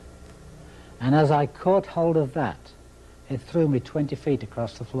that, and as I caught hold of that, it threw me 20 feet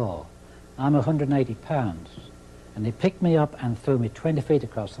across the floor. I'm 180 pounds, and it picked me up and threw me 20 feet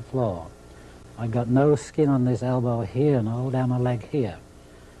across the floor. I got no skin on this elbow here and all down my leg here.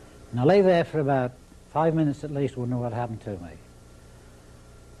 And I lay there for about 5 minutes at least, wondering what happened to me.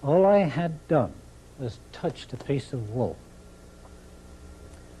 All I had done was touched a piece of wool.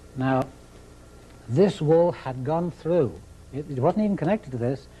 Now, this wool had gone through, it wasn't even connected to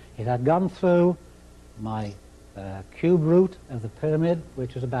this, it had gone through my cube root of the pyramid,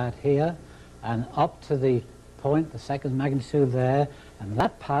 which was about here, and up to the point, the second magnitude there, and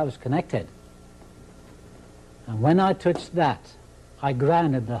that part was connected. And when I touched that, I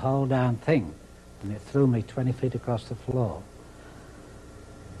grounded the whole damn thing, and it threw me 20 feet across the floor.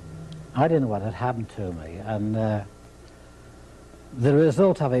 I didn't know what had happened to me, and the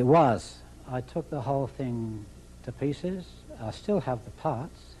result of it was I took the whole thing to pieces. I still have the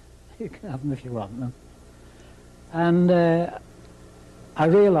parts. You can have them if you want them. And I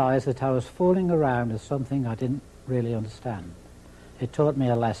realized that I was fooling around with something I didn't really understand. It taught me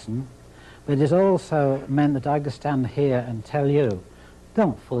a lesson, but it also meant that I could stand here and tell you,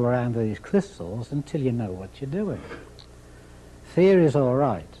 don't fool around with these crystals until you know what you're doing. Theory is all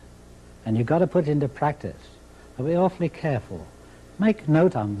right, and you've got to put it into practice, but be awfully careful. Make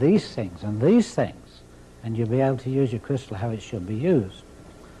note on these things and these things, and you'll be able to use your crystal how it should be used.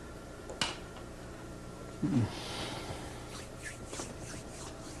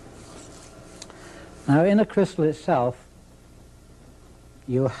 Now, in a crystal itself,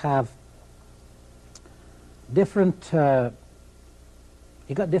 you have different,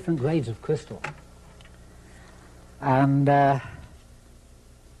 you've got different grades of crystal. And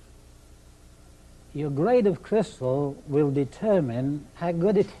your grade of crystal will determine how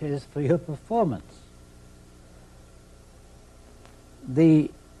good it is for your performance. There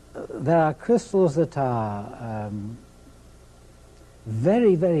are crystals that are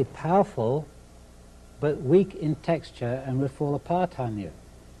very, very powerful, but weak in texture and will fall apart on you.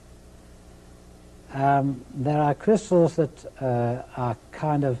 There are crystals that are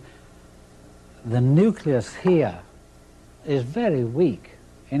kind of, the nucleus here is very weak.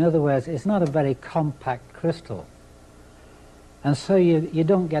 In other words, it's not a very compact crystal. And so you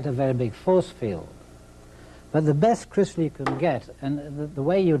don't get a very big force field. But the best crystal you can get, and the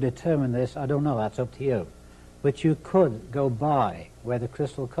way you determine this, I don't know, that's up to you. But you could go by where the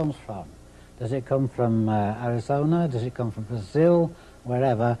crystal comes from. Does it come from Arizona? Does it come from Brazil?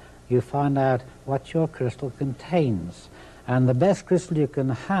 Wherever, you find out what your crystal contains. And the best crystal you can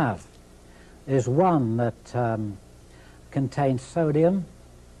have is one that contains sodium,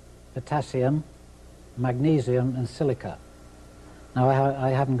 potassium, magnesium, and silica. Now,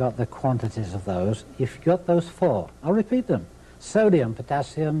 I haven't got the quantities of those. If you've got those four, I'll repeat them. Sodium,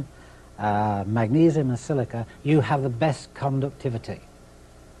 potassium, magnesium, and silica, you have the best conductivity.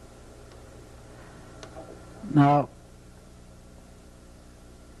 Now,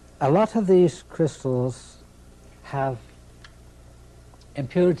 a lot of these crystals have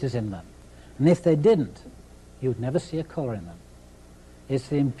impurities in them. And if they didn't, you'd never see a color in them. It's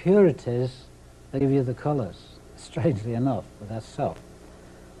the impurities that give you the colors. Strangely enough, but that's so.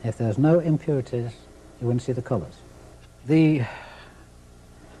 If there's no impurities, you wouldn't see the colors. The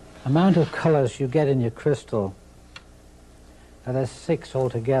amount of colors you get in your crystal, there's 6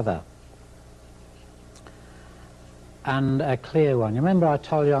 altogether, and a clear one. You remember I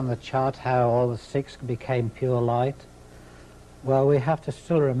told you on the chart how all the 6 became pure light? Well, we have to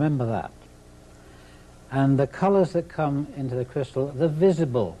still remember that. And the colors that come into the crystal, the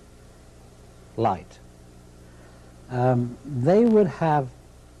visible light, they would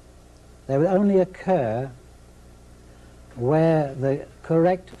only occur where the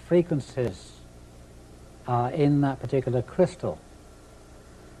correct frequencies are in that particular crystal.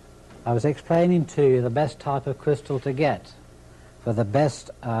 I was explaining to you the best type of crystal to get for the best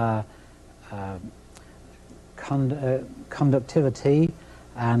conductivity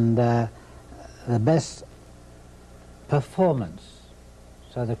and the best performance.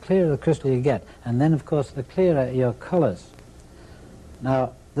 So the clearer the crystal you get, and then of course the clearer your colors.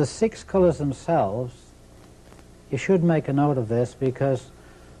 Now the 6 colors themselves, you should make a note of this, because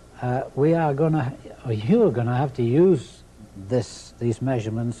you are going to have to use these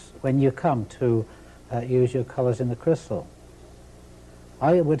measurements when you come to use your colors in the crystal.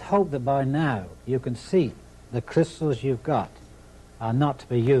 I would hope that by now you can see the crystals you've got are not to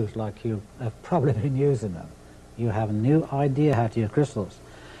be used like you have probably been using them. You have a new idea how to use crystals.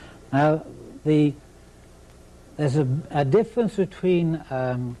 Now, there's a difference between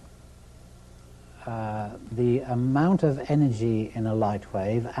the amount of energy in a light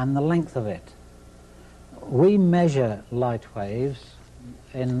wave and the length of it. We measure light waves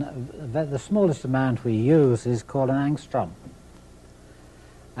in the smallest amount we use is called an angstrom.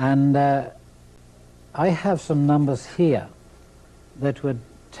 And I have some numbers here that would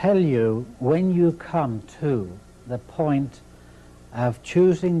tell you when you come to the point of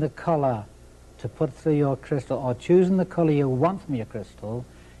choosing the color to put through your crystal, or choosing the color you want from your crystal,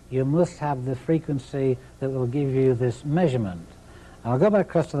 you must have the frequency that will give you this measurement. I'll go back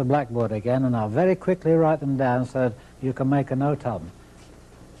across to the blackboard again, and I'll very quickly write them down so that you can make a note of them.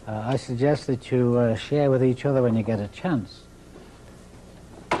 I suggest that you share with each other when you get a chance.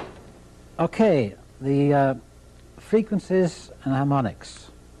 Okay, the frequencies and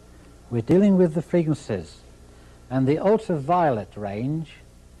harmonics. We're dealing with the frequencies. And the ultraviolet range,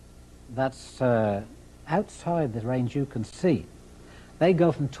 that's outside the range you can see. They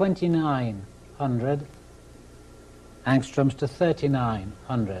go from 2900 angstroms to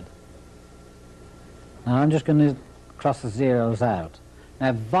 3900. Now I'm just going to cross the zeros out.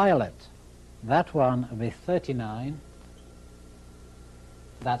 Now violet, that one will be 39.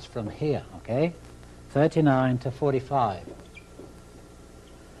 That's from here, okay? 39 to 45.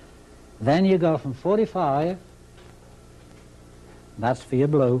 Then you go from 45, that's for your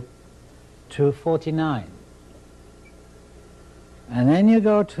blue, to 49. And then you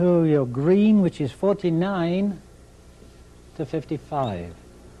go to your green, which is 49 to 55.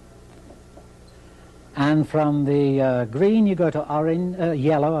 And from the green you go to orange,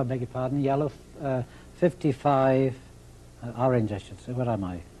 yellow, I beg your pardon, yellow, 55, orange I should say, what am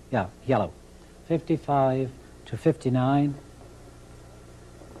I? Yeah, yellow. 55 to 59,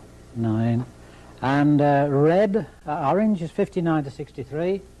 9. And red, orange is 59 to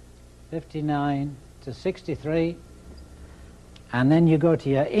 63, 59 to 63. And then you go to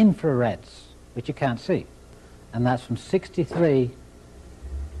your infrareds, which you can't see. And that's from 63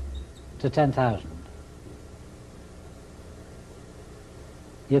 to 10,000.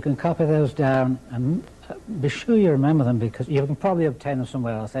 You can copy those down and be sure you remember them, because you can probably obtain them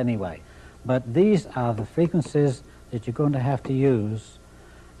somewhere else anyway. But these are the frequencies that you're going to have to use,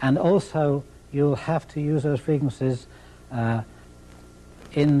 and also you'll have to use those frequencies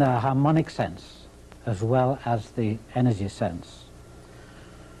in the harmonic sense as well as the energy sense.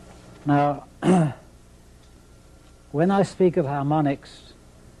 Now, when I speak of harmonics,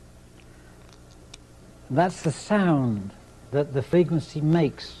 that's the sound that the frequency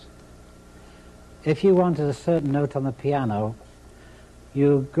makes. If you wanted a certain note on the piano,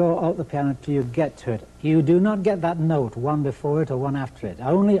 you go up the piano till you get to it. You do not get that note one before it or one after it.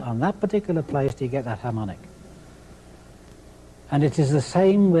 Only on that particular place do you get that harmonic. And it is the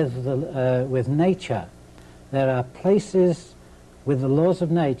same with nature. There are places with the laws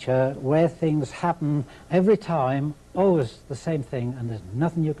of nature where things happen every time, always the same thing, and there's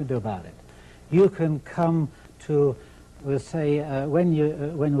nothing you can do about it. You can come to, we'll say,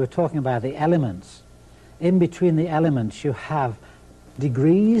 when we're talking about the elements, in between the elements you have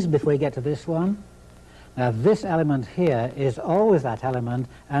degrees before you get to this one. Now this element here is always that element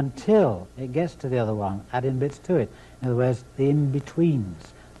until it gets to the other one, adding bits to it. In other words, the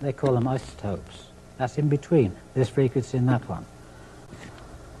in-betweens, they call them isotopes. That's in between this frequency and that one.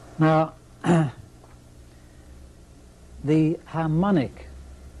 Now, the harmonic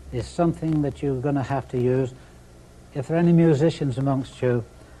is something that you're going to have to use. If there are any musicians amongst you,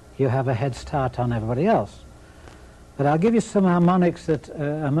 you have a head start on everybody else. But I'll give you some harmonics that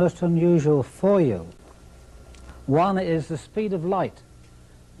are most unusual for you. One is the speed of light.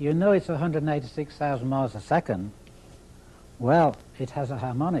 You know it's 186,000 miles a second. Well, it has a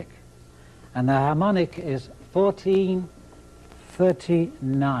harmonic. And the harmonic is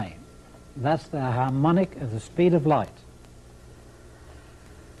 1439. That's the harmonic of the speed of light.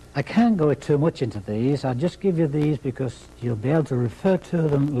 I can't go too much into these. I'll just give you these because you'll be able to refer to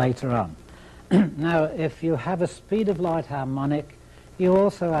them later on. Now, if you have a speed of light harmonic, you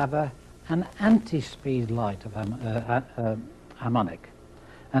also have an anti-speed light of harmonic.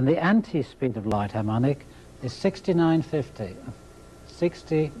 And the anti-speed of light harmonic is 6950.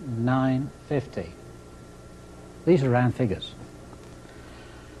 6950. These are round figures.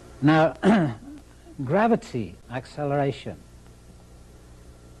 Now, gravity acceleration.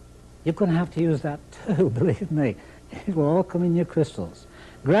 You're going to have to use that too, believe me. It will all come in your crystals.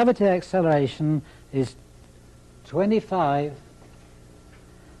 Gravity acceleration is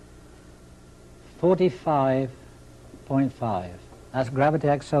 2545.5. That's gravity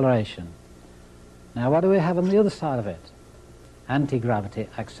acceleration. Now what do we have on the other side of it? Anti-gravity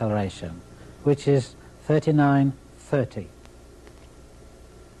acceleration, which is 3930.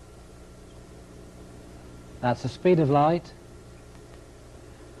 That's the speed of light,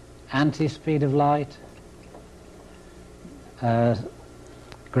 anti-speed of light,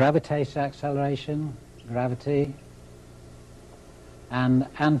 gravitational acceleration, gravity, and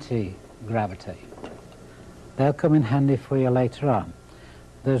anti-gravity. They'll come in handy for you later on.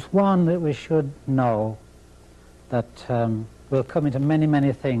 There's one that we should know that will come into many,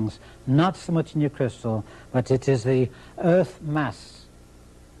 many things, not so much in your crystal, but it is the Earth mass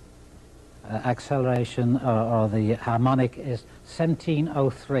acceleration, or the harmonic is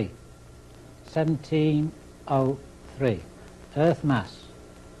 1703. 1703. Earth mass.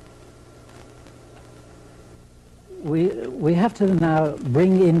 We have to now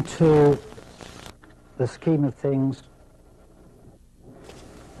bring into the scheme of things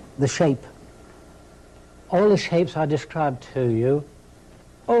the shape. All the shapes I described to you,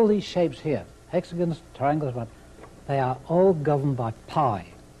 all these shapes here, hexagons, triangles, they are all governed by pi.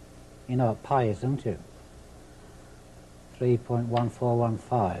 You know what pi is, don't you?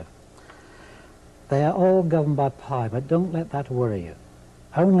 3.1415. They are all governed by pi, but don't let that worry you.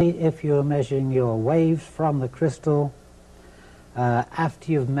 Only if you're measuring your waves from the crystal,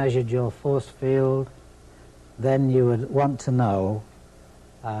 after you've measured your force field, then you would want to know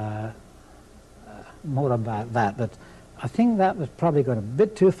more about that. But I think that was probably going a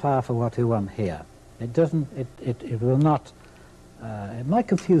bit too far for what we want here. It doesn't, it will not, it might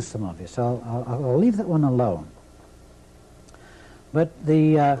confuse some of you, so I'll leave that one alone. But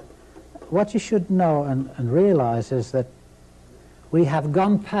what you should know and realize is that we have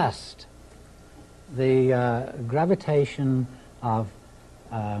gone past the gravitation of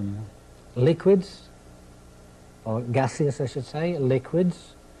liquids, or gaseous I should say,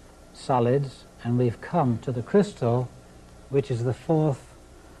 liquids, solids, and we've come to the crystal, which is the fourth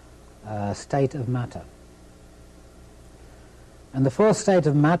state of matter. And the fourth state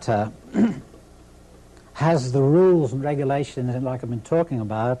of matter has the rules and regulations like I've been talking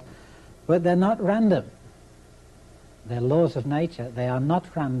about, but they're not random. They're laws of nature. They are not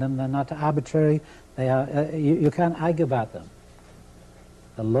random, they're not arbitrary, they are, you can't argue about them.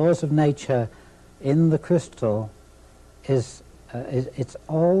 The laws of nature in the crystal it's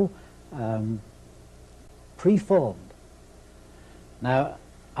all preformed. Now,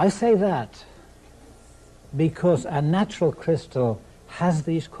 I say that because a natural crystal has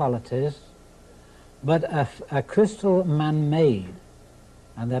these qualities, But a crystal man-made,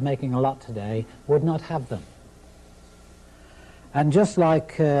 and they're making a lot today, would not have them. And just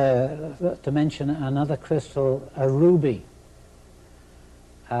like, to mention another crystal, a ruby.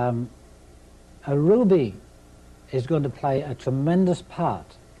 A ruby is going to play a tremendous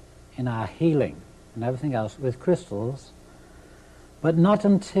part in our healing and everything else with crystals, but not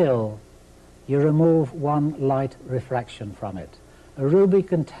until you remove one light refraction from it. A ruby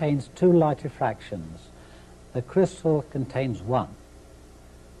contains 2 light refractions. The crystal contains 1.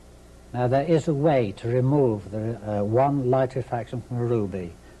 Now there is a way to remove the 1 light refraction from a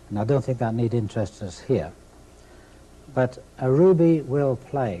ruby, and I don't think that need interest us here. But a ruby will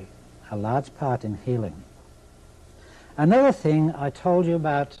play a large part in healing. Another thing, I told you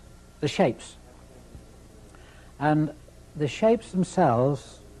about the shapes. And the shapes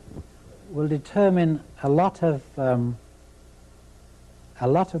themselves will determine a lot of the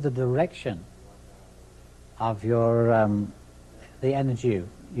direction of your the energy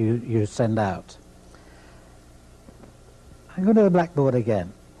you send out. I'm going to the blackboard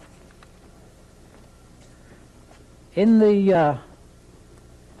again. In the I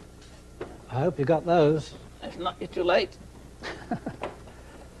hope you got those. If not, you're too late.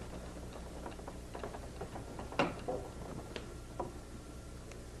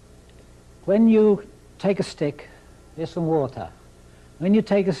 When you take a stick, here's some water. When you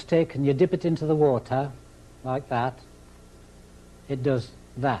take a stick and you dip it into the water, like that, it does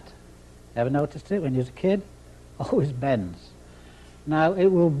that. Ever noticed it when you was a kid? Always bends. Now, it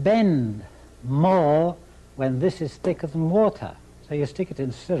will bend more when this is thicker than water. So you stick it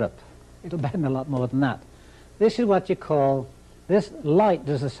in syrup, it'll bend a lot more than that. This is what you call, this light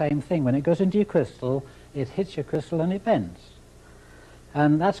does the same thing. When it goes into your crystal, it hits your crystal and it bends.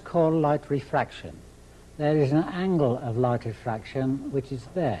 And that's called light refraction. There is an angle of light refraction which is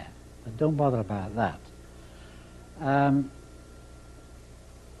there, but don't bother about that.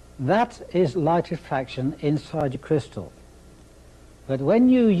 That is light refraction inside your crystal. But when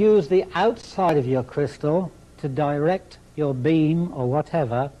you use the outside of your crystal to direct your beam or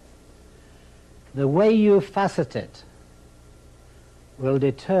whatever, the way you facet it will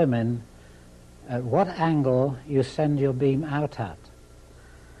determine at what angle you send your beam out at.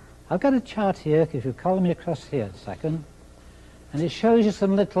 I've got a chart here, if you follow me across here a second, and it shows you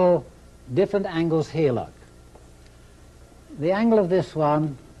some little different angles here, look. The angle of this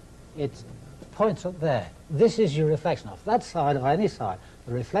one, it points up there. This is your reflection off that side or any side.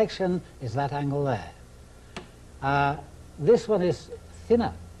 The reflection is that angle there. This one is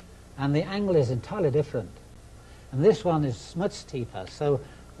thinner, and the angle is entirely different. And this one is much steeper. So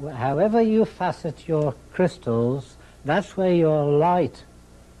however you facet your crystals, that's where your light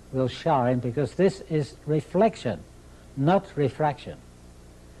will shine, because this is reflection, not refraction.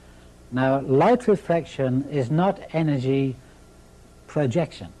 Now, light refraction is not energy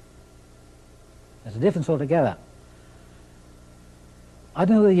projection. There's a difference altogether. I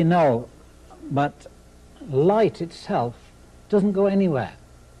don't know whether you know, but light itself doesn't go anywhere.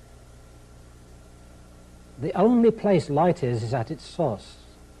 The only place light is at its source.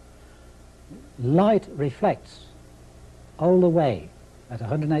 Light reflects all the way at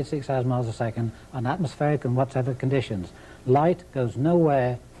 186,000 miles a second on atmospheric and whatever conditions. Light goes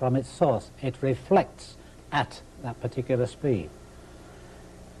nowhere from its source. It reflects at that particular speed.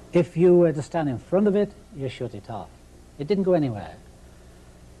 If you were to stand in front of it, you shut it off. It didn't go anywhere.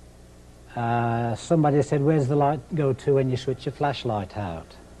 Somebody said, where's the light go to when you switch your flashlight out?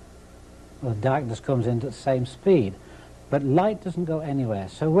 Well, darkness comes in at the same speed. But light doesn't go anywhere.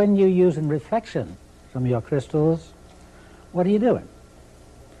 So when you're using reflection from your crystals, what are you doing?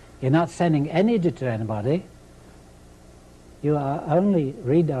 You're not sending energy to anybody. You are only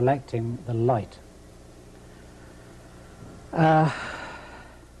redirecting the light.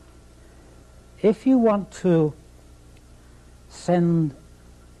 If you want to send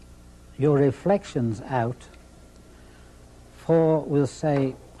your reflections out for, we'll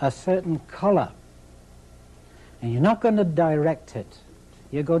say, a certain color, and you're not going to direct it,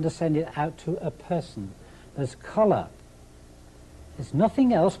 you're going to send it out to a person. There's color. It's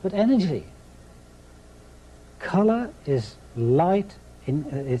nothing else but energy. Color is light,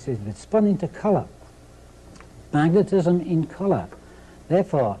 it's spun into color. Magnetism in color.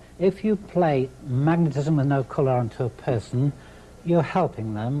 Therefore, if you play magnetism with no color onto a person, you're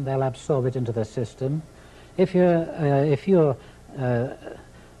helping them. They'll absorb it into their system. If you're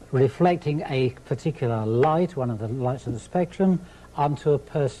reflecting a particular light, one of the lights of the spectrum, onto a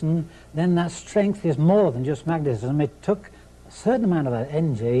person, then that strength is more than just magnetism. It took a certain amount of that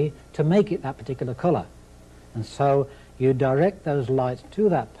energy to make it that particular color. And so you direct those lights to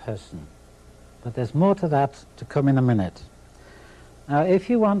that person. But there's more to that to come in a minute. Now, if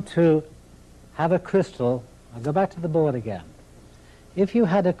you want to have a crystal, I'll go back to the board again. If you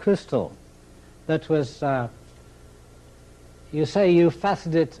had a crystal that was, you say you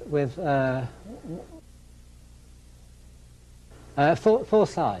faceted it with four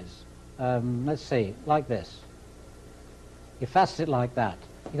sides. Let's see, like this. You facet it like that.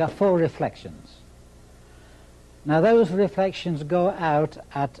 You got 4 reflections. Now those reflections go out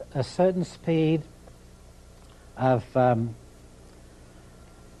at a certain speed of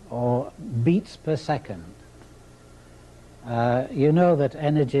or beats per second. You know that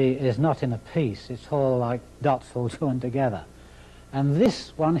energy is not in a piece, it's all like dots all joined together. And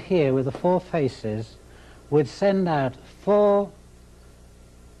this one here with the 4 faces would send out four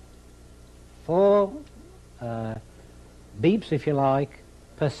beeps, if you like,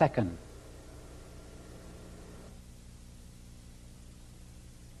 per second.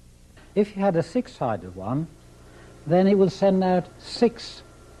 If you had a 6-sided one, then it would send out 6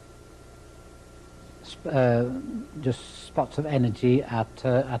 just spots of energy at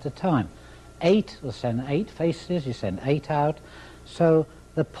a time. 8 will send 8 faces, you send 8 out. So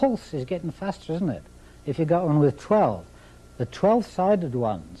the pulse is getting faster, isn't it? If you got one with 12, the 12-sided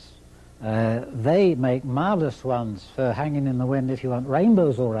ones, they make marvelous ones for hanging in the wind if you want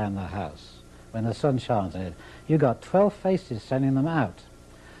rainbows all around the house when the sun shines on it. You got 12 faces sending them out.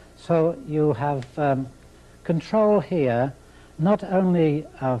 So you have control here not only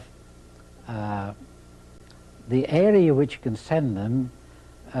of the area which you can send them,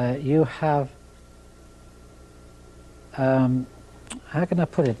 you have, how can I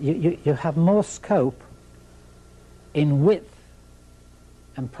put it, you have more scope in width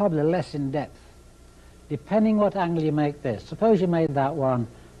and probably less in depth, depending what angle you make this. Suppose you made that one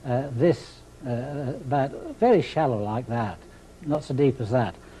about very shallow like that, not so deep as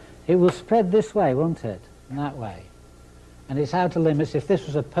that. It will spread this way, won't it? And that way. And its outer limits, if this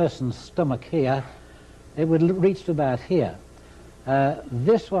was a person's stomach here, it would reach to about here.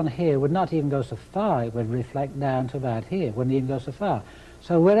 This one here would not even go so far. It would reflect down to about here. It wouldn't even go so far.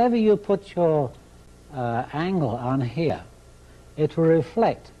 So wherever you put your angle on here, it will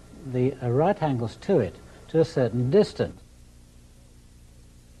reflect the right angles to it to a certain distance.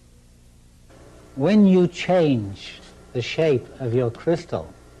 When you change the shape of your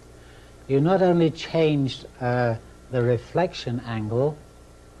crystal, you not only changed the reflection angle,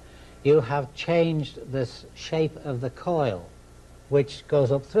 you have changed the shape of the coil which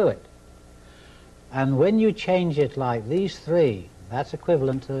goes up through it. And when you change it like these 3, that's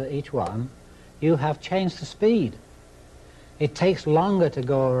equivalent to each one, you have changed the speed. It takes longer to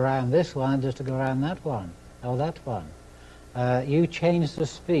go around this one than just to go around that one or that one. You change the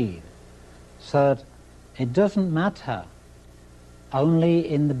speed so that it doesn't matter only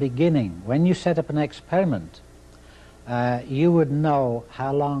in the beginning. When you set up an experiment, you would know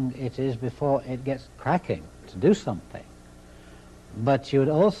how long it is before it gets cracking to do something. But you would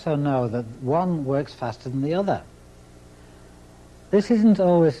also know that one works faster than the other. This isn't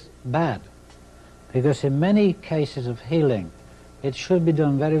always bad, because in many cases of healing, it should be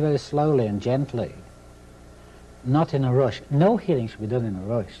done very, very slowly and gently, not in a rush. No healing should be done in a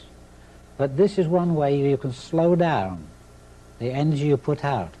rush. But this is one way you can slow down the energy you put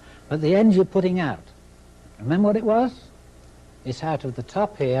out. But the energy you're putting out, remember what it was? It's out of the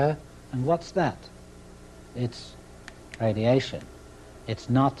top here, and what's that? It's radiation. It's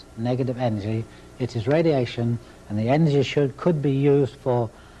not negative energy, it is radiation, and the energy could be used for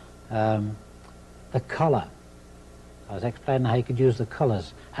the color. I was explaining how you could use the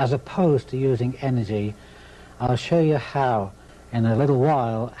colors, as opposed to using energy. I'll show you how, in a little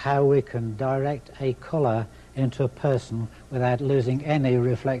while, how we can direct a color into a person without losing any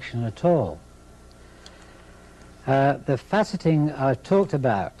reflection at all. The faceting I've talked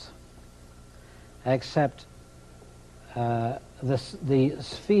about, except the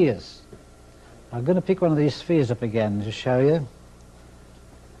spheres. I'm going to pick one of these spheres up again to show you.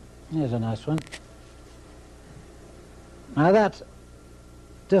 Here's a nice one. Now that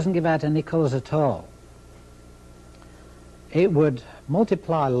doesn't give out any colours at all. It would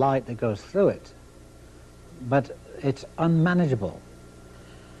multiply light that goes through it, but it's unmanageable.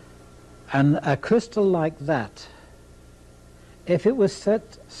 And a crystal like that, if it was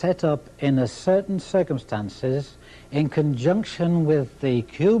set up in a certain circumstances, in conjunction with the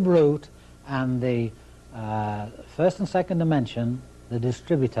cube root and the first and second dimension, the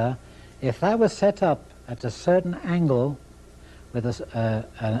distributor, if that was set up at a certain angle with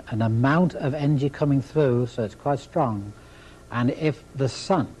an amount of energy coming through, so it's quite strong, and if the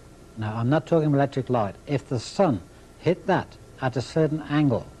sun, now I'm not talking electric light, if the sun hit that at a certain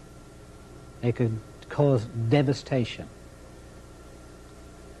angle, It could cause devastation.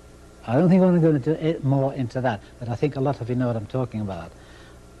 I don't think I want to go into more into that, but I think a lot of you know what I'm talking about.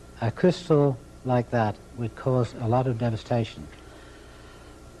 A crystal like that would cause a lot of devastation.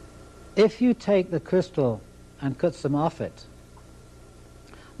 If you take the crystal and cut some off it,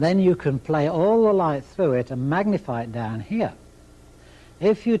 then you can play all the light through it and magnify it down here.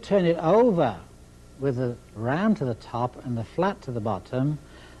 If you turn it over with the round to the top and the flat to the bottom,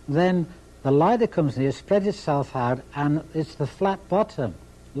 then the light that comes in here spreads itself out, and it's the flat bottom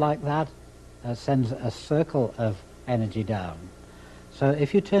like that sends a circle of energy down. So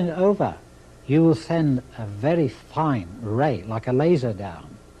if you turn it over, you will send a very fine ray, like a laser,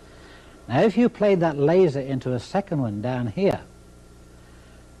 down. Now if you played that laser into a second one down here,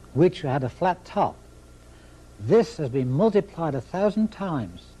 which had a flat top, this has been multiplied 1,000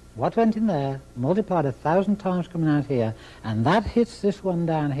 times. What went in there, multiplied 1,000 times coming out here, and that hits this one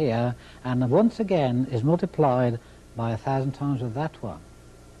down here, and once again is multiplied by 1,000 times of that one.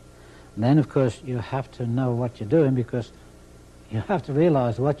 And then, of course, you have to know what you're doing, because you have to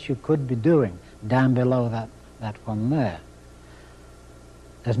realize what you could be doing down below that one there.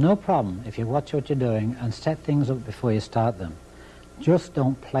 There's no problem if you watch what you're doing and set things up before you start them. Just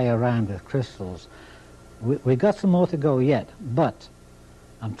don't play around with crystals. We've got some more to go yet, but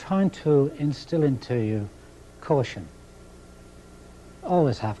I'm trying to instill into you caution.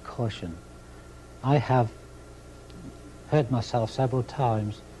 Always have caution. I have hurt myself several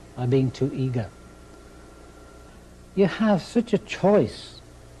times by being too eager. You have such a choice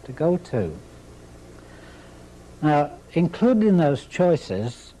to go to. Now, included in those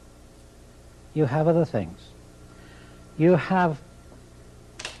choices, you have other things. You have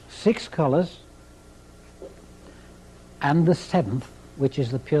 6 colors and the 7th, which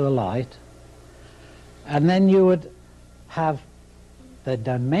is the pure light, and then you would have the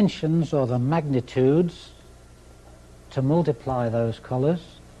dimensions or the magnitudes to multiply those colors,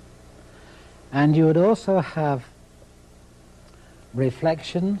 and you would also have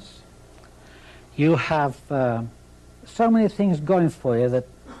reflections. You have so many things going for you that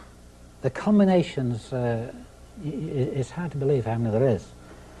the combinations, it's hard to believe how many there is.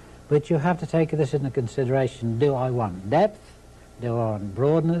 But you have to take this into consideration. Do I want depth? Do I want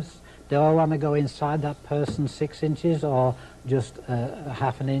broadness? Do I want to go inside that person 6 inches or just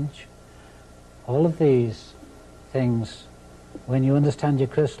half an inch? All of these things, when you understand your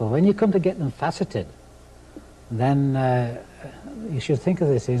crystal, when you come to get them faceted, then you should think of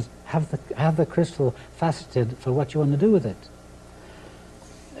this as have the crystal faceted for what you want to do with it.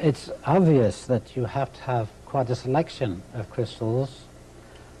 It's obvious that you have to have quite a selection of crystals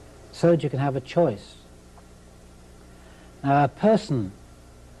so that you can have a choice. Now, a person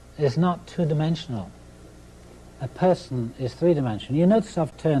is not two-dimensional. A person is three-dimensional. You notice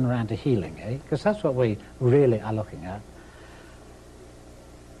I've turned around to healing, eh? Because that's what we really are looking at.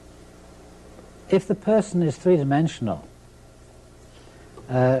 If the person is three-dimensional,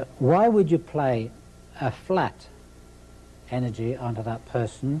 why would you play a flat energy onto that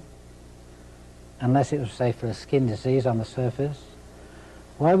person unless it was, say, for a skin disease on the surface?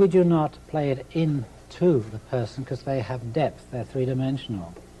 Why would you not play it into the person because they have depth, they're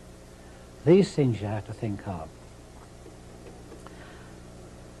three-dimensional? These things you have to think of.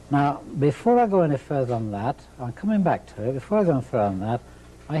 Now, before I go any further on that, I'm coming back to it, before I go any further on that,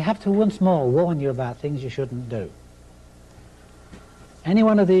 I have to once more warn you about things you shouldn't do. Any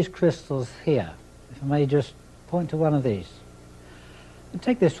one of these crystals here, if I may just point to one of these.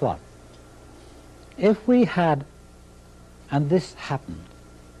 Take this one. If we had, and this happened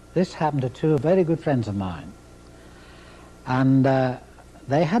to 2 very good friends of mine, and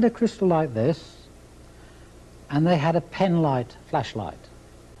they had a crystal like this, and they had a pen light flashlight,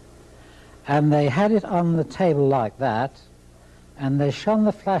 and they had it on the table like that, and they shone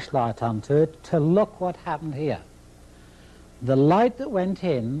the flashlight onto it to look what happened here. The light that went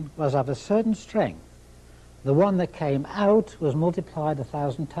in was of a certain strength. The one that came out was multiplied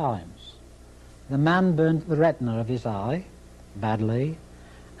 1,000 times. The man burnt the retina of his eye badly,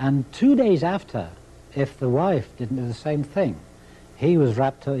 and 2 days after, if the wife didn't do the same thing, he was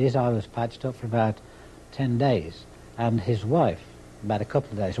wrapped up, his eye was patched up for about 10 days, and his wife about a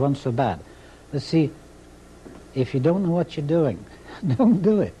couple of days. It wasn't so bad. But see, if you don't know what you're doing, don't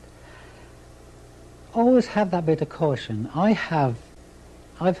do it. Always have that bit of caution. I've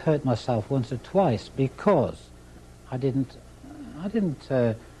hurt myself once or twice because I didn't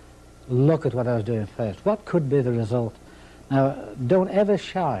look at what I was doing first. What could be the result? Now, don't ever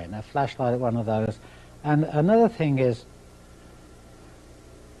shine a flashlight at one of those. And another thing is,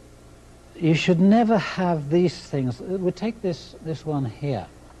 you should never have these things. We'll take this one here.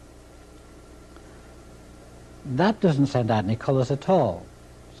 that doesn't send out any colours at all.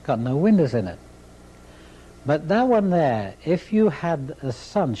 It's got no windows in it. But that one there, if you had the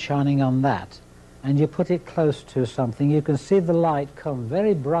sun shining on that and you put it close to something, you can see the light come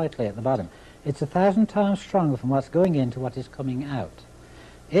very brightly at the bottom. It's 1,000 times stronger from what's going in to what is coming out.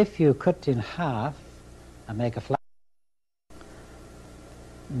 If you cut it in half and make a flat,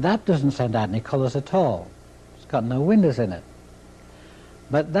 that doesn't send out any colours at all. It's got no windows in it.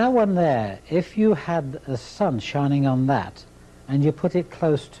 But that one there, if you had the sun shining on that and you put it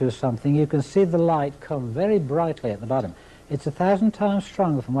close to something, you can see the light come very brightly at the bottom. It's 1,000 times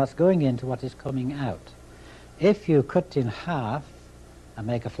stronger from what's going in to what is coming out. If you cut it in half and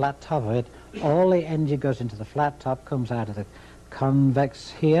make a flat top of it, all the energy goes into the flat top, comes out of the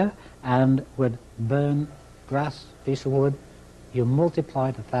convex here, and would burn grass, piece of wood. You multiply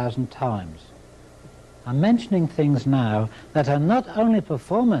it 1,000 times. I'm mentioning things now that are not only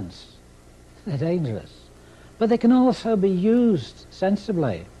performance, they're dangerous, but they can also be used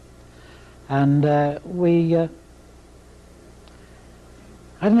sensibly. And I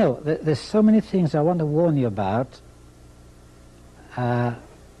don't know, there's so many things I want to warn you about.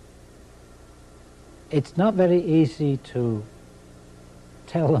 It's not very easy to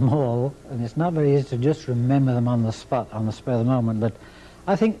tell them all, and it's not very easy to just remember them on the spot, on the spur of the moment, but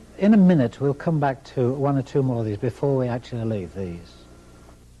I think in a minute we'll come back to one or two more of these before we actually leave these.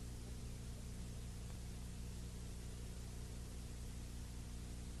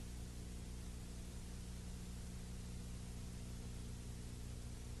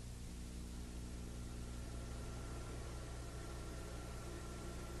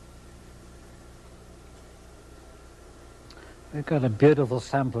 We've got a beautiful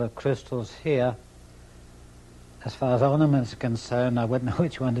sample of crystals here. As far as ornaments are concerned, I wouldn't know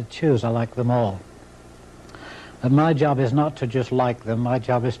which one to choose. I like them all. But my job is not to just like them, my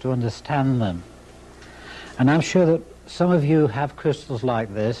job is to understand them. And I'm sure that some of you have crystals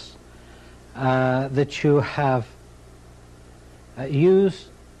like this that you have used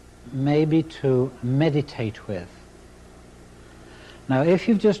maybe to meditate with. Now, if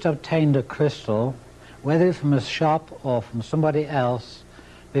you've just obtained a crystal, whether it's from a shop or from somebody else,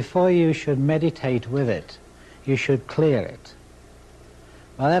 before you should meditate with it, you should clear it.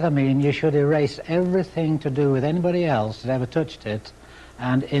 By that I mean you should erase everything to do with anybody else that ever touched it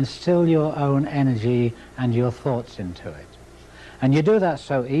and instill your own energy and your thoughts into it. And you do that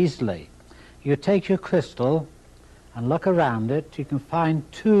so easily. You take your crystal and look around it. You can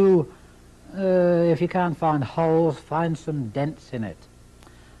find two, if you can't find holes, find some dents in it.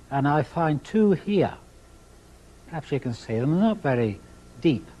 And I find two here. Perhaps you can see them. They're not very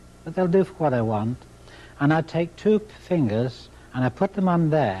deep, but they'll do for what I want. And I take two fingers and I put them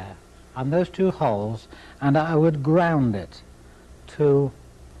on there, on those two holes, and I would ground it to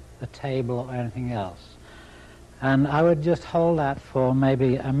the table or anything else. And I would just hold that for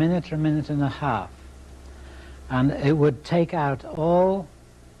maybe a minute or a minute and a half. And it would take out all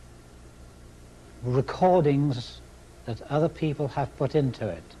recordings that other people have put into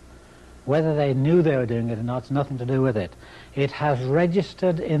it. Whether they knew they were doing it or not, it's nothing to do with it. It has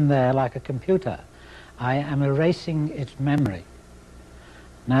registered in there like a computer. I am erasing its memory.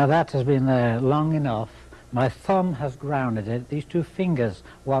 Now that has been there long enough. My thumb has grounded it. These two fingers,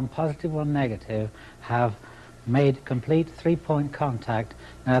 one positive, one negative, have made complete three-point contact.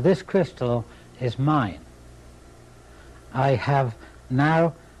 Now this crystal is mine. I have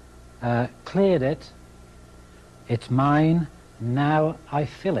now cleared it. It's mine. Now I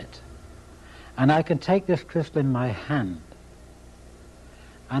fill it. And I can take this crystal in my hand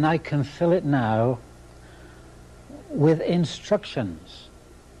and I can fill it now with instructions.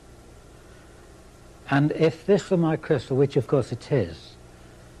 And if this were my crystal, which of course it is,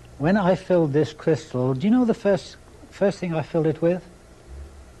 when I filled this crystal, do you know the first thing I filled it with?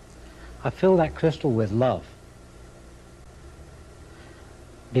 I filled that crystal with love.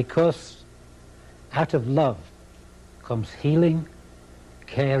 Because out of love comes healing,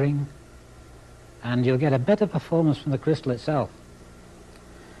 caring, and you'll get a better performance from the crystal itself.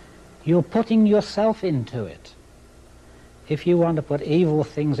 You're putting yourself into it. If you want to put evil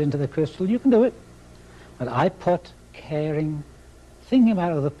things into the crystal, you can do it. But I put caring, thinking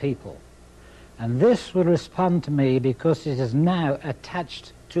about other people. And this will respond to me because it is now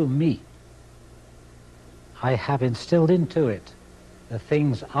attached to me. I have instilled into it the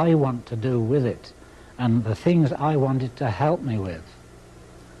things I want to do with it and the things I want it to help me with.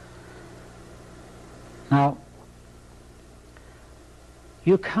 Now,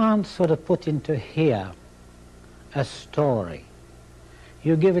 you can't sort of put into here a story.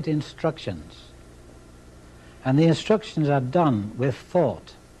 You give it instructions. And the instructions are done with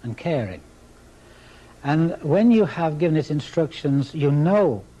thought and caring. And when you have given it instructions, you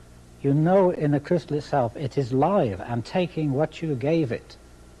know in the crystal itself it is live and taking what you gave it.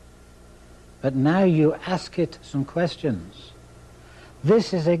 But now you ask it some questions.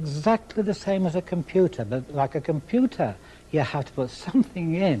 This is exactly the same as a computer, but like a computer, you have to put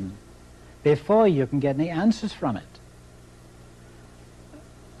something in before you can get any answers from it.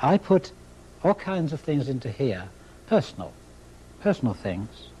 I put all kinds of things into here, personal things.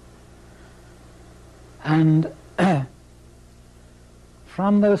 And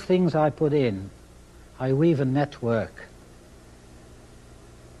from those things I put in, I weave a network,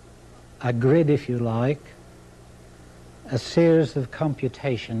 a grid if you like, a series of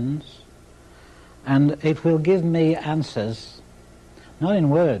computations, and it will give me answers, not in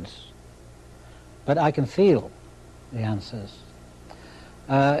words, but I can feel the answers.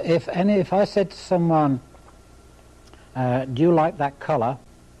 If I said to someone, do you like that color?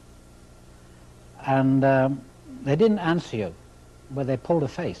 And they didn't answer you, but they pulled a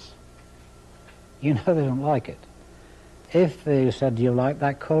face, you know they don't like it. If they said, do you like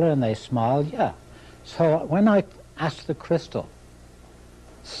that color? And they smiled, yeah. So when I ask the crystal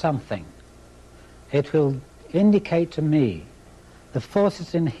something, it will indicate to me the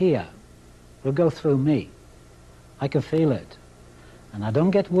forces in here will go through me. I can feel it. And I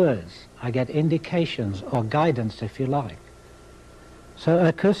don't get words, I get indications or guidance if you like. So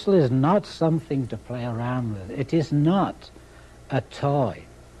a crystal is not something to play around with. It is not a toy.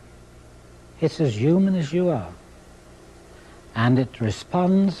 It's as human as you are. And it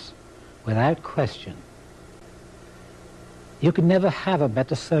responds without question. You could never have a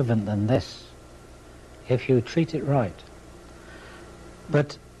better servant than this if you treat it right.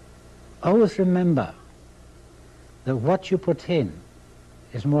 But always remember that what you put in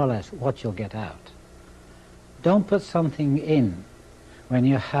is more or less what you'll get out. Don't put something in when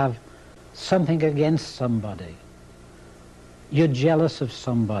you have something against somebody. You're jealous of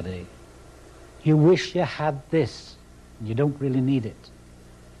somebody. You wish you had this. You don't really need it.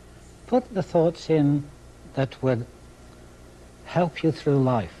 Put the thoughts in that would help you through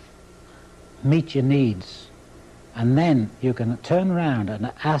life, meet your needs, and then you can turn around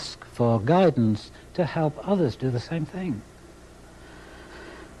and ask for guidance to help others do the same thing.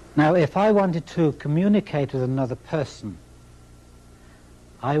 Now, if I wanted to communicate with another person,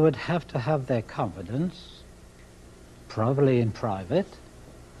 I would have to have their confidence, probably in private,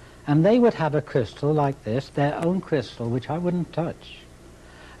 and they would have a crystal like this, their own crystal, which I wouldn't touch.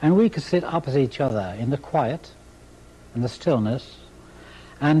 And we could sit opposite each other in the quiet and the stillness,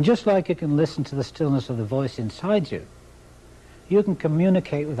 and just like you can listen to the stillness of the voice inside you, you can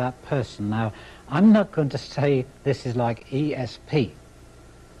communicate with that person. Now, I'm not going to say this is like ESP.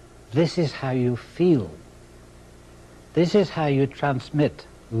 This is how you feel. This is how you transmit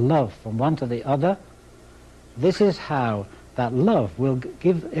love from one to the other. This is how that love will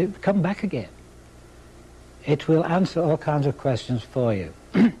come back again. It will answer all kinds of questions for you.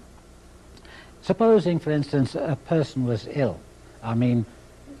 Supposing, for instance, a person was ill,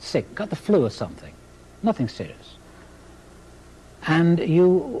 sick, got the flu or something, nothing serious, and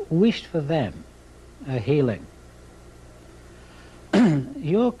you wished for them a healing.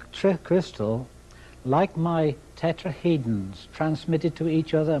 Your crystal, like my tetrahedrons, transmitted to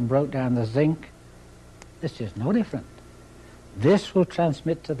each other and broke down the zinc. This is no different. This will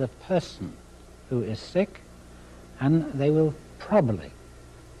transmit to the person who is sick, and they will probably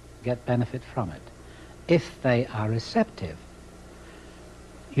get benefit from it, if they are receptive.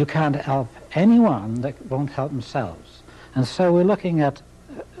 You can't help anyone that won't help themselves. And so we're looking at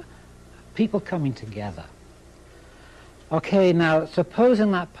people coming together. Okay, now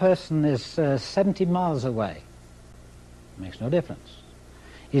supposing that person is 70 miles away, makes no difference.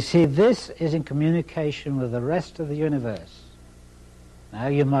 You see, this is in communication with the rest of the universe. Now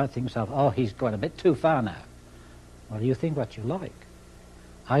you might think to yourself, oh, he's gone a bit too far now. Well, you think what you like.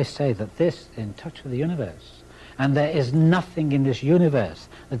 I say that this is in touch with the universe. And there is nothing in this universe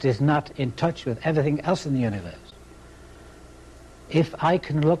that is not in touch with everything else in the universe. If I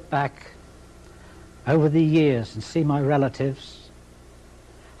can look back over the years and see my relatives,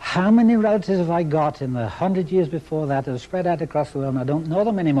 how many relatives have I got in the 100 years before that have spread out across the world and I don't know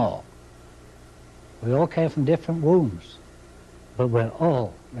them anymore? We all came from different wombs, but we're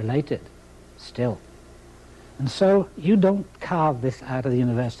all related still. And so you don't carve this out of the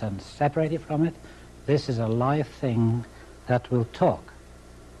universe and separate it from it. This is a live thing that will talk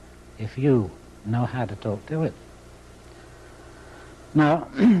if you know how to talk to it. Now,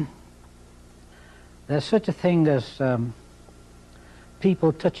 there's such a thing as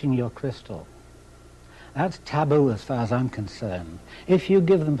people touching your crystal. That's taboo as far as I'm concerned. If you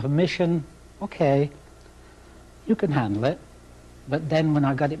give them permission, okay, you can handle it, but then when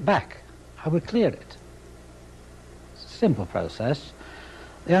I got it back, I would clear it. It's a simple process.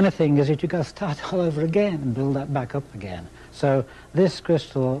 The only thing is that you've got to start all over again and build that back up again. So this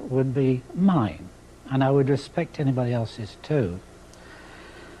crystal would be mine, and I would respect anybody else's too.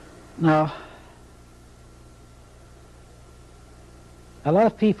 Now, a lot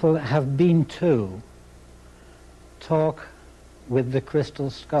of people have been to talk with the crystal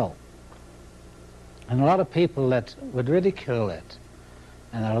skull. And a lot of people that would ridicule it,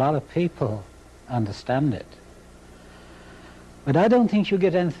 and a lot of people understand it. But I don't think you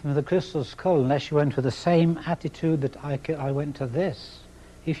get anything from the crystal skull unless you went with the same attitude that I went to this.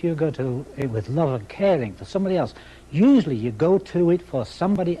 If you go to it with love and caring for somebody else, usually you go to it for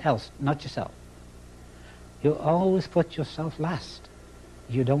somebody else, not yourself. You always put yourself last.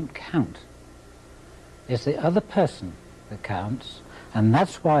 You don't count. It's the other person that counts, and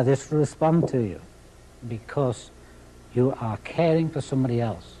that's why this will respond to you, because you are caring for somebody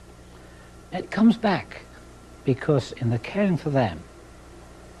else. It comes back because in the caring for them,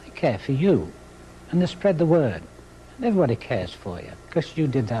 they care for you, and they spread the word, and everybody cares for you because you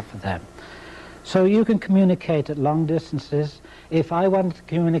did that for them. So you can communicate at long distances. If I wanted to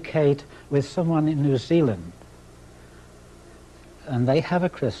communicate with someone in New Zealand, and they have a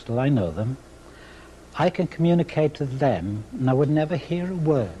crystal, I know them, I can communicate with them, and I would never hear a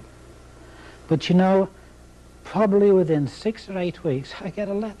word. But you know, probably within 6 or 8 weeks, I get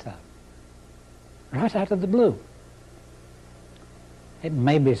a letter, right out of the blue. It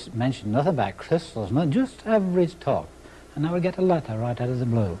may be mentioned nothing about crystals, not just average talk, and I would get a letter right out of the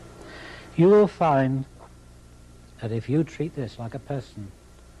blue. You will find that if you treat this like a person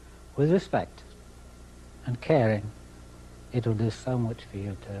with respect and caring, it will do so much for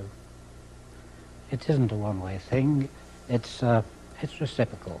you too. It isn't a one-way thing, it's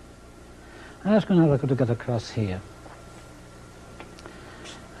reciprocal. I'm just going to look at across here.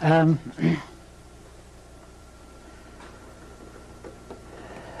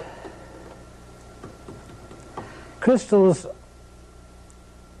 Crystals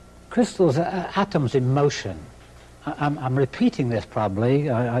are atoms in motion. I'm repeating this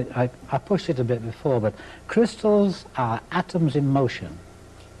probably. I pushed it a bit before, but crystals are atoms in motion.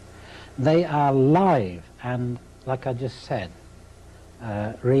 They are live and, like I just said,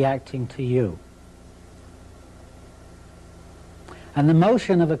 reacting to you. And the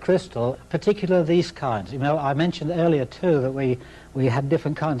motion of a crystal, particularly these kinds, you know, I mentioned earlier too that we had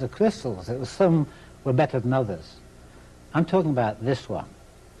different kinds of crystals. Some were better than others. I'm talking about this one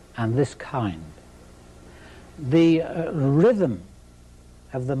and this kind. The rhythm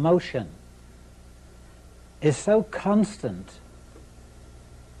of the motion is so constant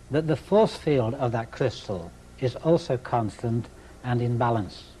that the force field of that crystal is also constant and in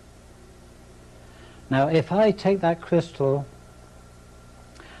balance. Now, if I take that crystal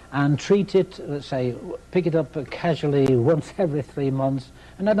and treat it, let's say, pick it up casually once every 3 months,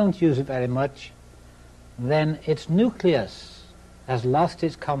 and I don't use it very much, then its nucleus has lost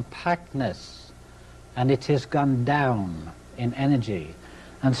its compactness and it has gone down in energy.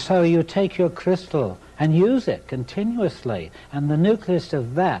 And so you take your crystal and use it continuously, and the nucleus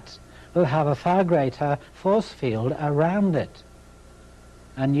of that will have a far greater force field around it.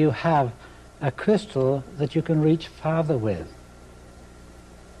 And you have a crystal that you can reach farther with.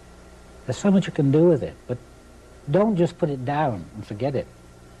 There's so much you can do with it, but don't just put it down and forget it.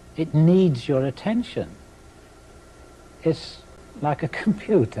 It needs your attention. It's like a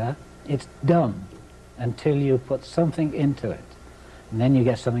computer. It's dumb until you put something into it, and then you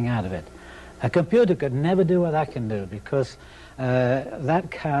get something out of it. A computer could never do what that can do, because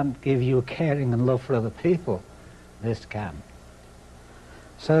that can't give you caring and love for other people. This can.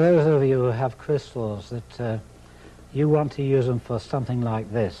 So those of you who have crystals that you want to use them for something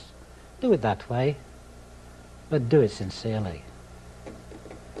like this, do it that way, but do it sincerely.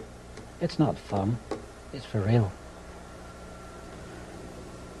 It's not fun, it's for real.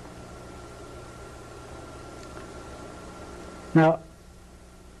 Now,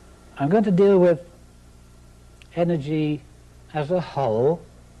 I'm going to deal with energy as a whole.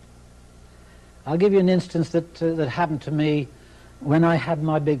 I'll give you an instance that happened to me when I had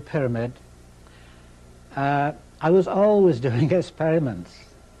my big pyramid. I was always doing experiments,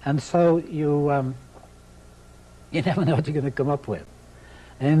 and so you never know what you're going to come up with.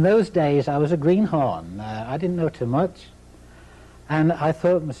 And in those days, I was a greenhorn. I didn't know too much, and I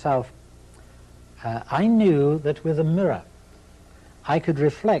thought to myself, I knew that with a mirror, I could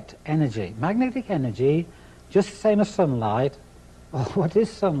reflect energy, magnetic energy, just the same as sunlight. Well, what is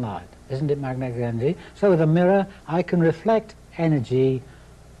sunlight? Isn't it magnetic energy? So with a mirror, I can reflect energy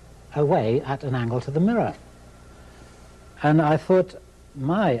away at an angle to the mirror. And I thought,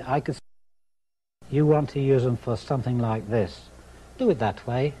 I could. You want to use them for something like this. Do it that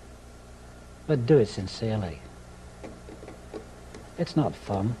way, but do it sincerely. It's not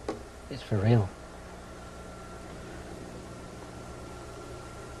fun, it's for real.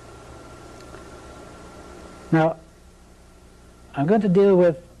 Now, I'm going to deal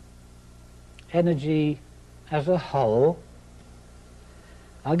with energy as a whole.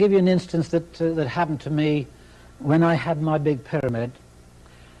 I'll give you an instance that happened to me when I had my big pyramid.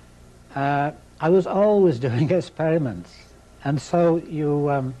 I was always doing experiments, and so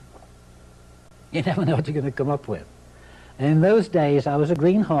you never know what you're going to come up with. And in those days, I was a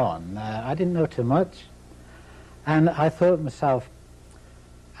greenhorn. I didn't know too much, and I thought to myself,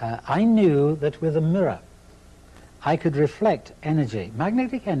 I knew that with a mirror, I could reflect energy,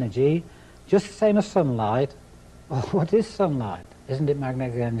 magnetic energy, just the same as sunlight. Well, what is sunlight? Isn't it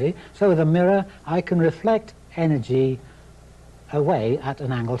magnetic energy? So with a mirror, I can reflect energy away at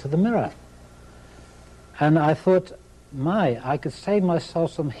an angle to the mirror. And I thought, I could save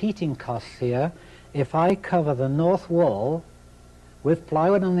myself some heating costs here if I cover the north wall with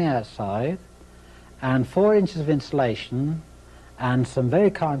plywood on the outside and 4 inches of insulation, and some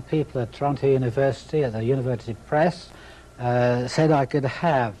very kind people at Toronto University, at the University Press, said I could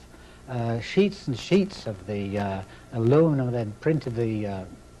have sheets and sheets of the aluminum, then printed the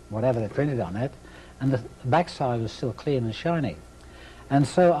whatever they printed on it, and the backside was still clean and shiny. And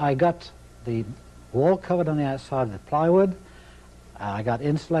so I got the wall covered on the outside with plywood. I got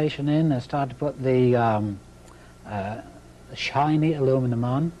insulation in and started to put the shiny aluminum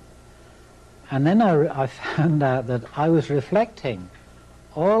on. And then I found out that I was reflecting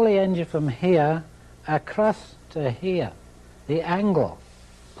all the energy from here across to here. The angle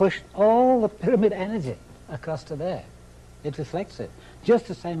pushed all the pyramid energy across to there. It reflects it. Just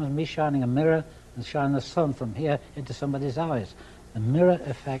the same as me shining a mirror and shining the sun from here into somebody's eyes. The mirror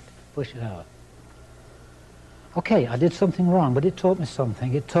effect pushed it out. Okay, I did something wrong, but it taught me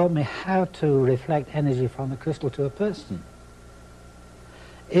something. It taught me how to reflect energy from the crystal to a person.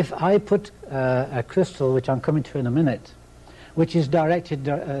 If I put a crystal, which I'm coming to in a minute, which is directed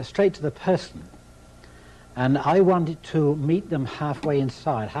straight to the person, and I want it to meet them halfway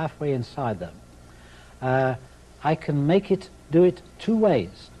inside them, I can do it 2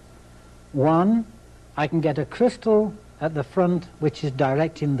 ways. One, I can get a crystal at the front which is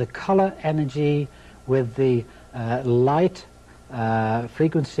directing the color energy with the light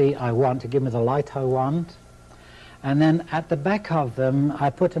frequency I want to give me the light I want. And then at the back of them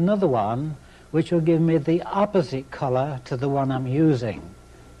I put another one which will give me the opposite color to the one I'm using.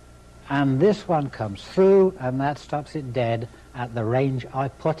 And this one comes through and that stops it dead at the range I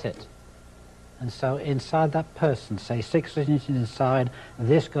put it. And so inside that person, say 6 inches inside,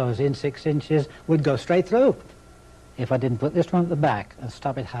 this goes in 6 inches, would go straight through if I didn't put this one at the back and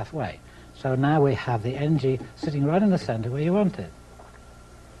stop it halfway. So now we have the energy sitting right in the center where you want it.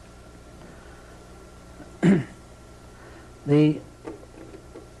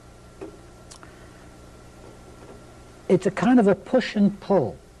 It's a kind of a push and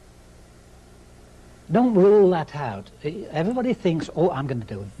pull. Don't rule that out. Everybody thinks, oh, I'm going to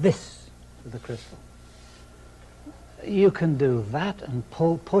do this with the crystal. You can do that and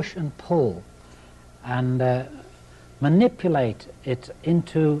push and pull, and manipulate it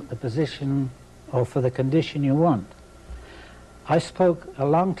into the position or for the condition you want. I spoke a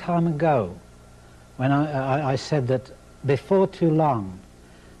long time ago when I said that before too long,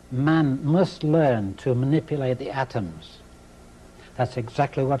 man must learn to manipulate the atoms. That's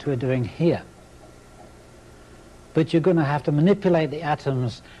exactly what we're doing here. But you're going to have to manipulate the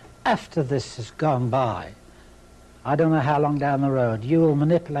atoms after this has gone by. I don't know how long down the road. You will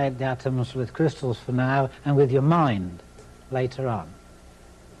manipulate the atoms with crystals for now and with your mind later on.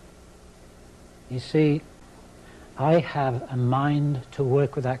 You see, I have a mind to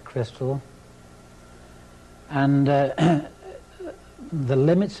work with that crystal, and the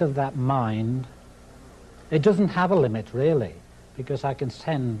limits of that mind, it doesn't have a limit really, because I can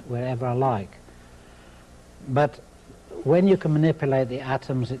send wherever I like. But when you can manipulate the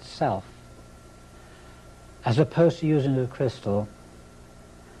atoms itself, as opposed to using a crystal,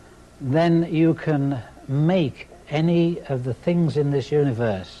 then you can make any of the things in this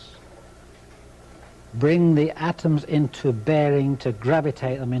universe, bring the atoms into bearing to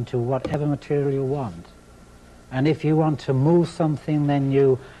gravitate them into whatever material you want. And if you want to move something, then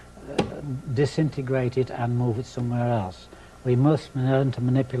you disintegrate it and move it somewhere else. We must learn to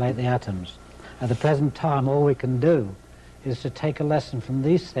manipulate the atoms. At the present time, all we can do is to take a lesson from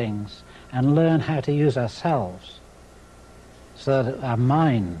these things and learn how to use ourselves so that our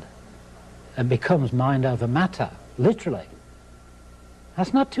mind becomes mind over matter. literally.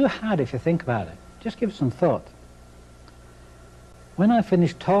 That's not too hard if you think about it. Just give it some thought. When I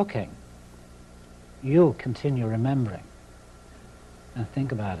finish talking, you'll continue remembering and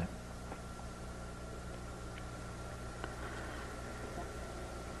think about it.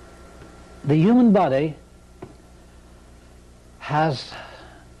 The human body has,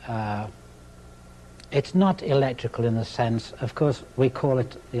 it's not electrical in the sense, of course we call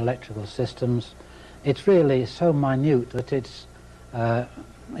it the electrical systems. It's really so minute that it's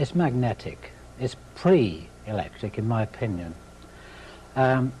magnetic. It's pre-electric in my opinion.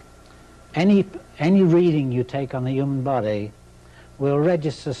 Any reading you take on the human body will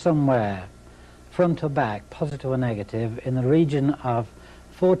register somewhere, front or back, positive or negative, in the region of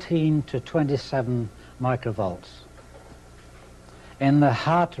 14 to 27 microvolts. In the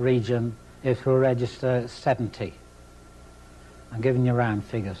heart region, it will register 70. I'm giving you round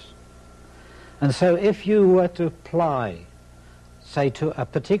figures. And so if you were to apply, say, to a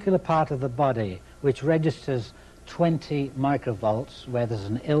particular part of the body which registers 20 microvolts, where there's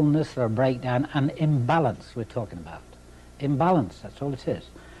an illness or a breakdown, an imbalance we're talking about. Imbalance, that's all it is.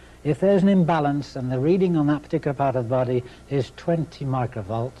 If there's an imbalance and the reading on that particular part of the body is 20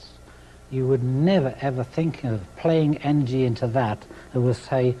 microvolts, you would never ever think of playing energy into that was,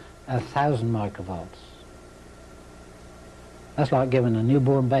 say, 1,000 microvolts. That's like giving a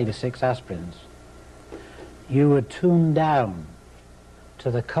newborn baby 6 aspirins. You would tune down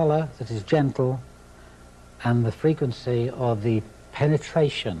to the color that is gentle and the frequency or the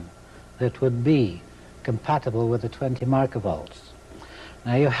penetration that would be compatible with the 20 microvolts.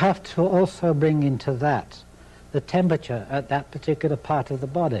 Now you have to also bring into that the temperature at that particular part of the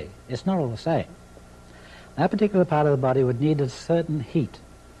body. It's not all the same. That particular part of the body would need a certain heat.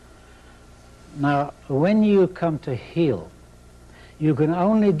 Now when you come to heal, you can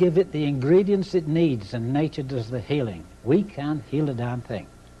only give it the ingredients it needs, and nature does the healing. We can't heal a damn thing.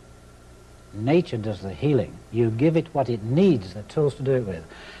 Nature does the healing. You give it what it needs, the tools to do it with.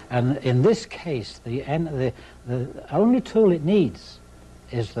 And in this case, the only tool it needs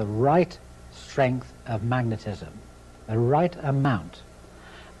is the right strength of magnetism, the right amount,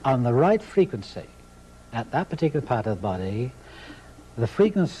 on the right frequency at that particular part of the body. The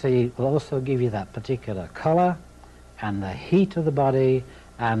frequency will also give you that particular color and the heat of the body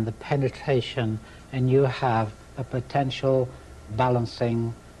and the penetration, and you have a potential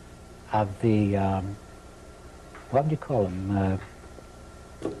balancing of the, what do you call them?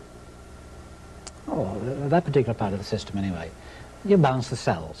 That particular part of the system anyway. You balance the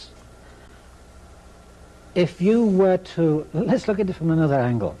cells. If you were to, let's look at it from another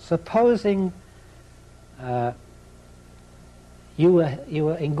angle. Supposing you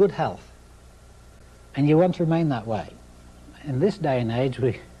were in good health and you want to remain that way. In this day and age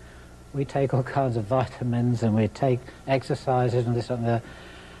we take all kinds of vitamins and we take exercises and this and that,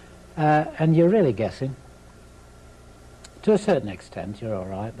 and you're really guessing. To a certain extent you're all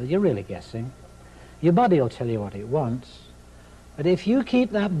right, but you're really guessing. Your body will tell you what it wants. But if you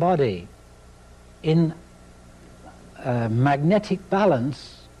keep that body in magnetic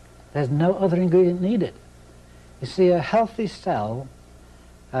balance, there's no other ingredient needed. You see, a healthy cell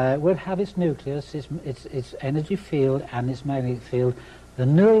would have its nucleus, its energy field and its magnetic field, the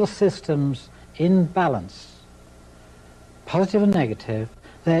neural systems in balance, positive and negative.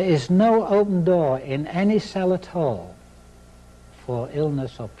 There is no open door in any cell at all for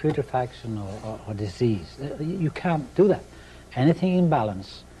illness or putrefaction or disease. You can't do that. Anything in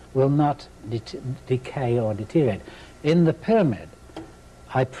balance will not decay or deteriorate. In the pyramid,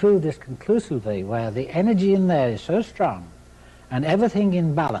 I proved this conclusively, where the energy in there is so strong and everything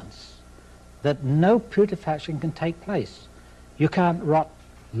in balance that no putrefaction can take place. You can't rot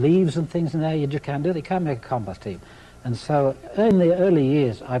leaves and things in there, you just can't do it. You can't make a compost heap. And so in the early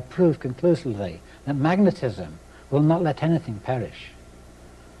years I proved conclusively that magnetism will not let anything perish.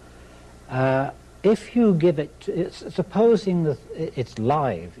 If you give it, supposing that it's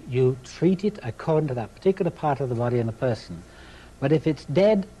live, you treat it according to that particular part of the body in the person. But if it's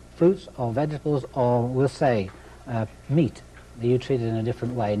dead, fruits or vegetables, or we'll say meat, you treat it in a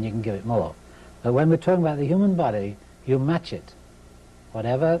different way and you can give it more. But when we're talking about the human body, you match it.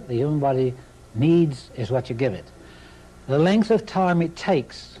 Whatever the human body needs is what you give it. The length of time it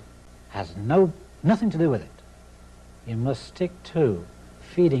takes has nothing to do with it. You must stick to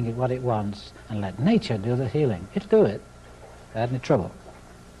feeding it what it wants and let nature do the healing. It'll do it. Had any trouble.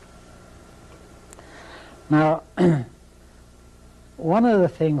 Now, one of the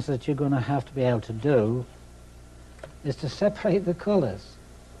things that you're going to have to be able to do is to separate the colors.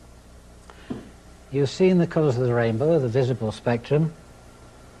 You've seen the colors of the rainbow, the visible spectrum.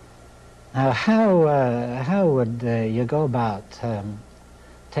 Now, how would you go about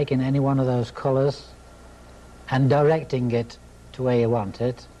taking any one of those colours and directing it to where you want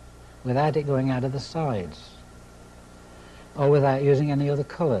it without it going out of the sides, or without using any other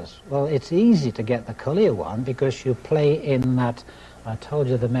colours? Well, it's easy to get the colour you want because you play in that, I told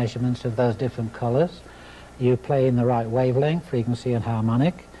you the measurements of those different colours, you play in the right wavelength, frequency and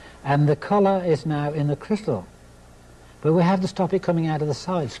harmonic, and the colour is now in the crystal. But we have to stop it coming out of the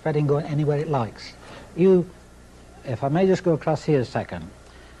sides, spreading, going anywhere it likes. If I may just go across here a second,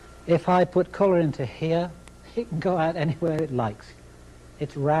 if I put colour into here, it can go out anywhere it likes.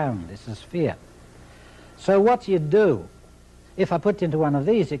 It's round, it's a sphere. So what you do, if I put it into one of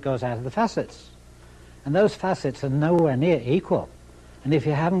these, it goes out of the facets. And those facets are nowhere near equal. And if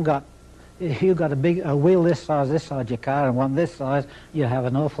you haven't got, if you've got a wheel this size your car, and one this size, you have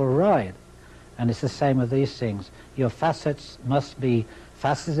an awful ride. And it's the same with these things. Your facets must be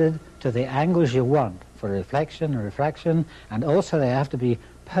faceted to the angles you want for reflection and refraction, and also they have to be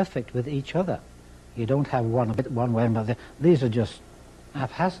perfect with each other. You don't have one a bit one way and the other. These are just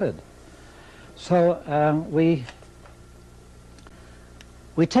haphazard. So we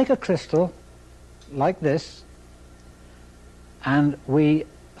take a crystal like this and we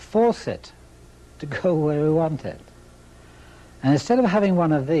force it to go where we want it. And instead of having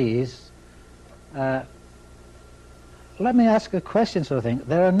one of these, let me ask a question sort of thing.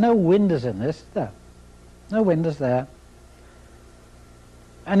 There are no windows in this, there. No windows there.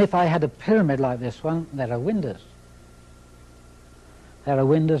 And if I had a pyramid like this one, there are windows. There are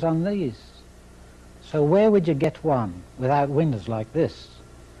windows on these. So where would you get one without windows like this?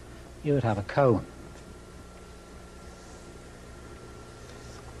 You would have a cone.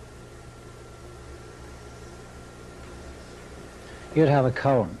 You'd have a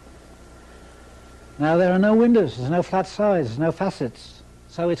cone. Now there are no windows, there's no flat sides, there's no facets,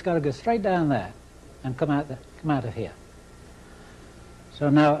 so it's got to go straight down there and come out of here. So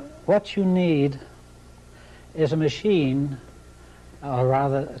now what you need is a machine, or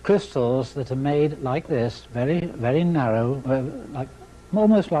rather crystals that are made like this, very, very narrow, like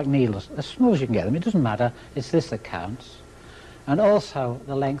almost like needles, as small as you can get them. It doesn't matter, it's this that counts. And also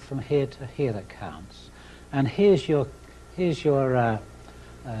the length from here to here that counts. And here's your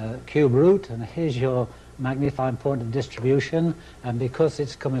cube root, and here's your magnifying point of distribution, and because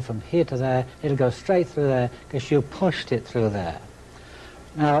it's coming from here to there, it'll go straight through there because you pushed it through there.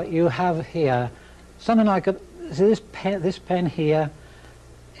 Now you have here something like see this pen here.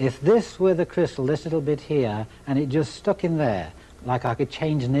 If this were the crystal, this little bit here, and it just stuck in there, like I could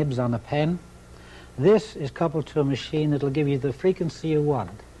change nibs on a pen, this is coupled to a machine that'll give you the frequency you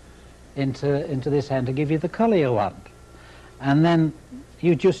want into this end to give you the colour you want. And then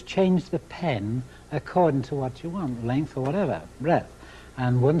you just change the pen according to what you want, length or whatever, breadth.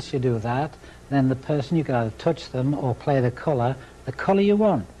 And once you do that, then the person, you can either touch them or play the colour you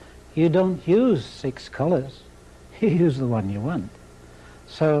want. You don't use 6 colours, you use the one you want.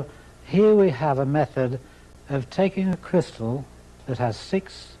 So here we have a method of taking a crystal that has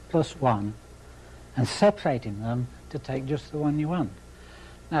 6 plus 1 and separating them to take just the one you want.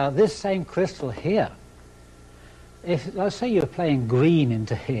 Now this same crystal here, if let's say you're playing green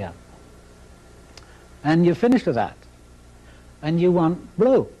into here and you're finished with that and you want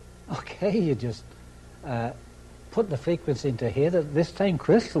blue, okay, you just put the frequency into here, that this same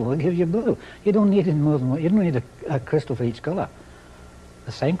crystal will give you blue. You don't need it more than one, you don't need a crystal for each colour.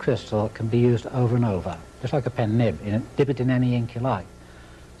 The same crystal can be used over and over, just like a pen nib. Dip it in any ink you like.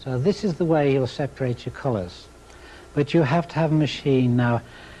 So this is the way you'll separate your colours. But you have to have a machine. Now,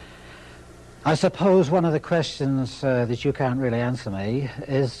 I suppose one of the questions that you can't really answer me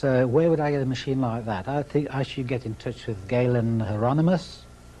is where would I get a machine like that? I think I should get in touch with Galen Hieronymus,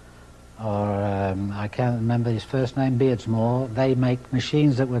 or I can't remember his first name, Beardsmore. They make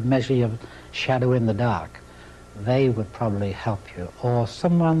machines that would measure your shadow in the dark. They would probably help you. Or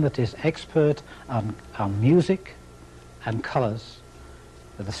someone that is expert on music and colours,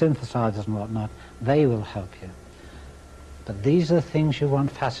 with the synthesizers and whatnot, they will help you. But these are the things you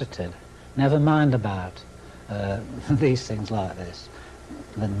want faceted. Never mind about these things like this.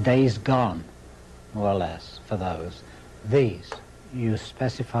 The day's gone, more or less, for those. These, you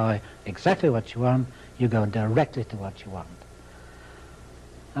specify exactly what you want, you go directly to what you want.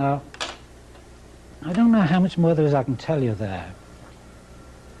 Now, I don't know how much more there is I can tell you there.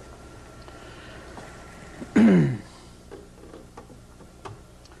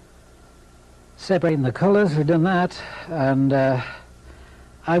 Separating the colours, we've done that, and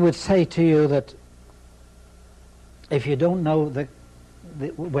I would say to you that if you don't know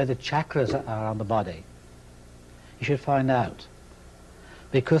where the chakras are on the body, you should find out.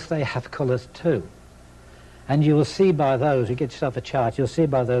 because they have colours too. And you will see by those, you get yourself a chart, you'll see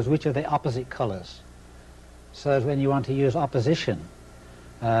by those which are the opposite colours. So that when you want to use opposition,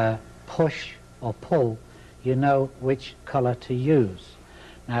 push or pull, you know which colour to use.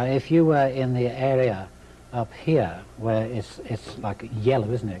 Now if you were in the area up here where it's like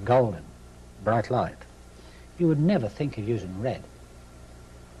yellow, isn't it, golden, bright light, you would never think of using red.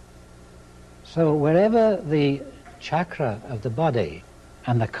 So wherever the chakra of the body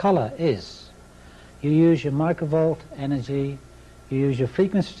and the colour is, you use your microvolt energy, you use your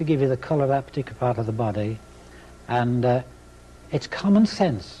frequency to give you the colour of that particular part of the body, and it's common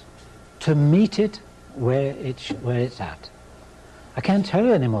sense to meet it where it's at. I can't tell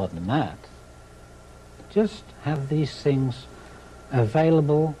you any more than that. Just have these things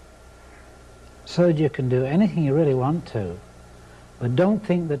available so that you can do anything you really want to. But don't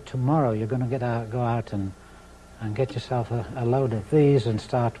think that tomorrow you're going to go out and get yourself a load of these and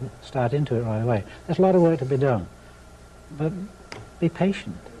start into it right away. There's a lot of work to be done. But be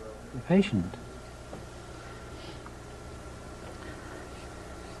patient. Be patient.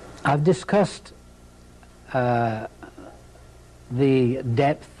 I've discussed the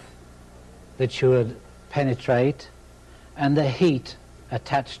depth that you would penetrate and the heat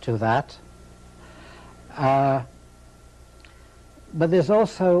attached to that. But there's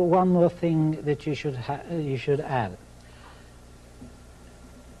also one more thing that you should add.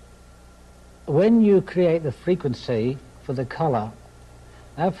 When you create the frequency for the color,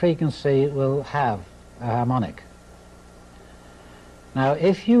 that frequency will have a harmonic. Now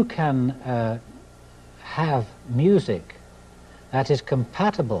if you can have music that is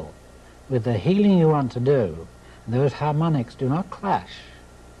compatible with the healing you want to do, and those harmonics do not clash,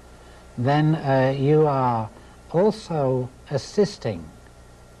 then you are also assisting.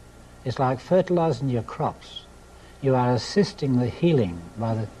 It's like fertilizing your crops. You are assisting the healing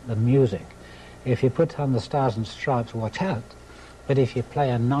by the music. If you put on the Stars and Stripes, watch out. But if you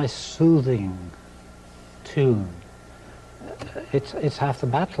play a nice soothing tune, it's half the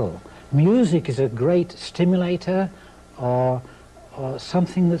battle. Music is a great stimulator or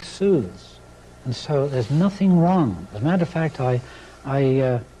something that soothes. And so there's nothing wrong. As a matter of fact, I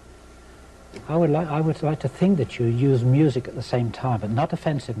would like to think that you use music at the same time, but not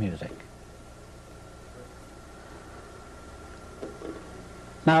offensive music.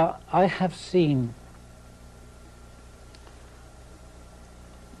 Now, I have seen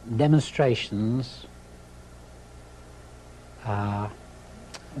demonstrations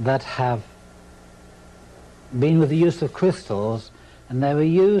that have been with the use of crystals, and they were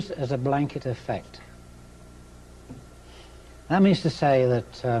used as a blanket effect. That means to say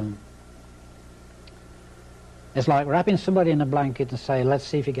that it's like wrapping somebody in a blanket and say, let's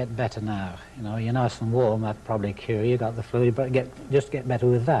see if you get better now. You know, you're nice and warm, that'd probably cure you, got the flu, but just get better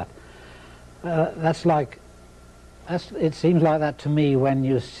with that. It seems like that to me when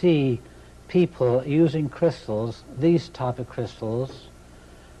you see people using crystals, these type of crystals,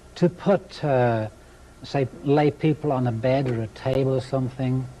 to put, say, lay people on a bed or a table or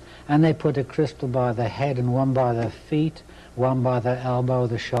something, and they put a crystal by their head and one by their feet, one by their elbow,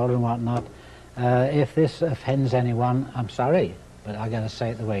 the shoulder and whatnot. If this offends anyone, I'm sorry, but I got to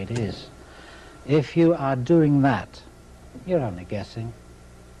say it the way it is. If you are doing that, you're only guessing.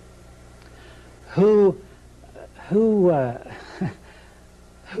 Who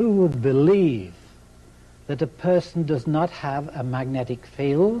would believe that a person does not have a magnetic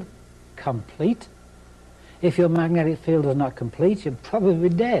field complete? If your magnetic field is not complete, you're probably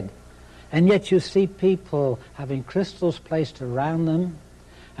dead. And yet you see people having crystals placed around them,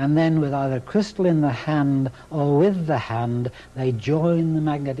 and then with either crystal in the hand or with the hand, they join the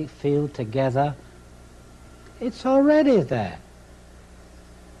magnetic field together. It's already there.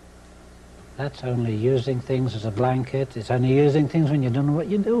 That's only using things as a blanket. It's only using things when you don't know what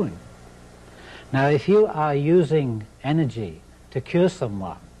you're doing. Now, if you are using energy to cure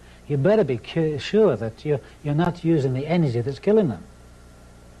someone, you better be sure that you're not using the energy that's killing them.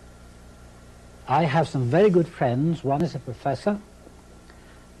 I have some very good friends. One is a professor,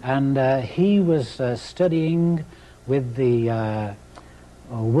 and he was studying with the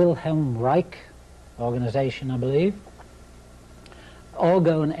Wilhelm Reich organization, I believe,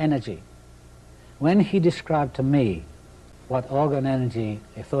 orgone energy. When he described to me what orgone energy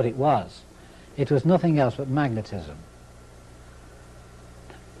he thought it was nothing else but magnetism.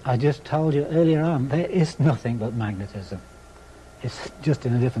 I just told you earlier on, there is nothing but magnetism. It's just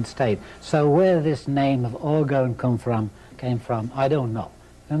in a different state. So where this name of orgone came from, I don't know.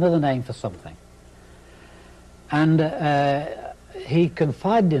 Another name for something. And he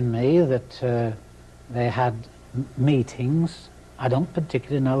confided in me that they had meetings I don't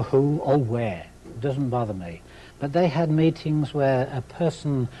particularly know who or where. It doesn't bother me. But they had meetings where a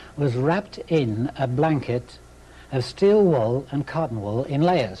person was wrapped in a blanket of steel wool and cotton wool in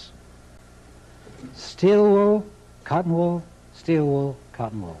layers. Steel wool, cotton wool, steel wool,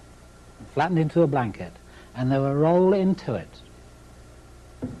 cotton wool. Flattened into a blanket. And they were rolled into it.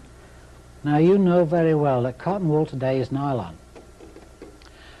 Now you know very well that cotton wool today is nylon.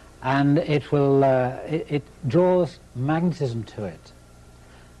 And it will, it draws magnetism to it.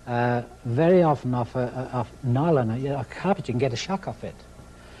 Very often off nylon, a carpet, you can get a shock off it.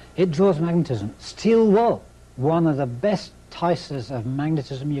 It draws magnetism. Steel wool, one of the best ticers of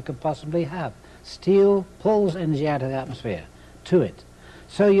magnetism you could possibly have. Steel pulls energy out of the atmosphere to it.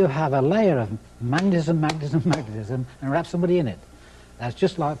 So you have a layer of magnetism, magnetism, magnetism, and wrap somebody in it. That's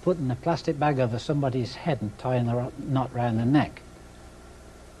just like putting a plastic bag over somebody's head and tying the knot round their neck.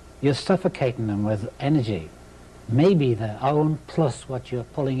 You're suffocating them with energy, maybe their own plus what you're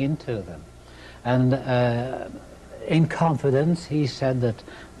pulling into them. And in confidence, he said that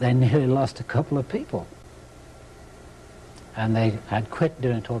they nearly lost a couple of people. And they had quit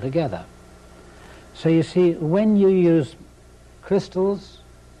doing it altogether. So you see, when you use crystals,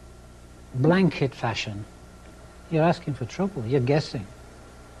 blanket fashion, you're asking for trouble, you're guessing.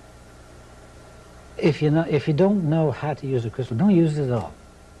 If you don't know how to use a crystal, don't use it at all.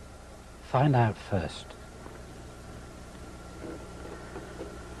 Find out first.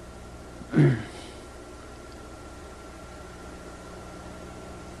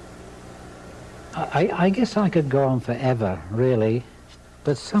 I guess I could go on forever, really,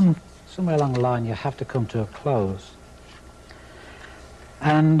 but somewhere along the line you have to come to a close.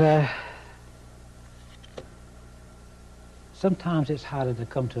 And sometimes it's harder to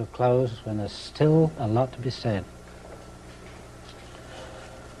come to a close when there's still a lot to be said.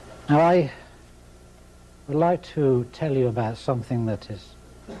 Now I would like to tell you about something that is,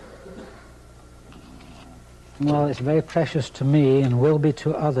 well, it's very precious to me and will be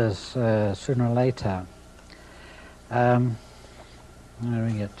to others sooner or later. Where do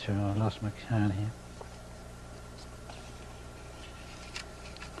we get to? I lost my can here.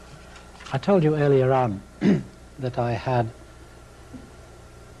 I told you earlier on that I had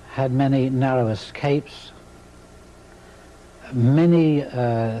many narrow escapes, many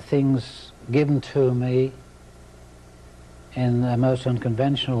things given to me in the most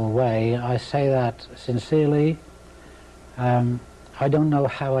unconventional way. I say that sincerely. I don't know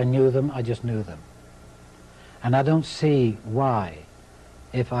how I knew them, I just knew them. And I don't see why,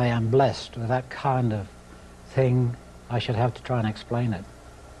 if I am blessed with that kind of thing, I should have to try and explain it.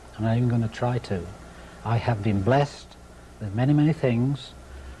 I'm not even going to try to. I have been blessed with many, many things,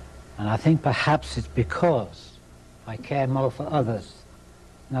 and I think perhaps it's because I care more for others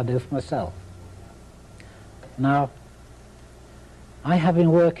than I do for myself. Now, I have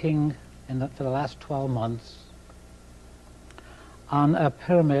been working for the last 12 months on a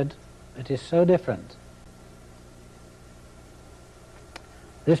pyramid that is so different.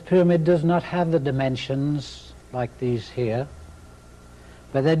 This pyramid does not have the dimensions like these here,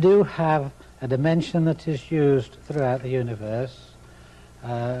 but they do have a dimension that is used throughout the universe,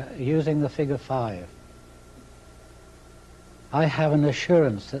 using the figure 5. I have an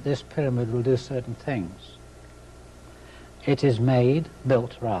assurance that this pyramid will do certain things. It is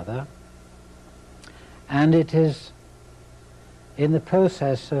built rather, and it is in the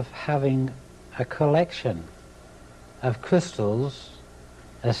process of having a collection of crystals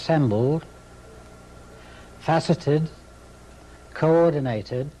assembled, faceted,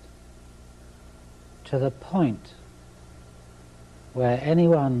 coordinated to the point where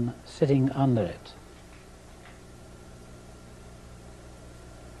anyone sitting under it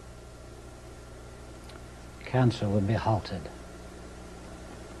cancer would be halted.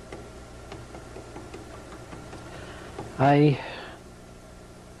 I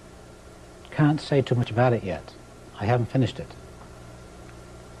can't say too much about it yet. I haven't finished it.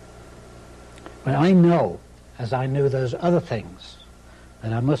 But I know, as I knew those other things,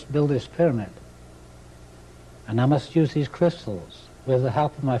 that I must build this pyramid. And I must use these crystals with the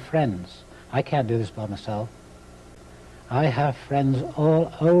help of my friends. I can't do this by myself. I have friends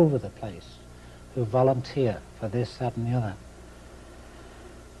all over the place who volunteer for this, that, and the other.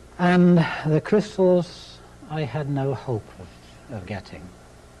 And the crystals I had no hope of getting.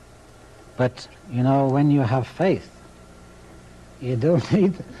 But, you know, when you have faith, you don't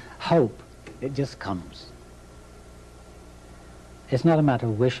need hope. It just comes. It's not a matter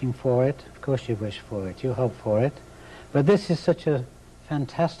of wishing for it. Of course you wish for it, you hope for it. But this is such a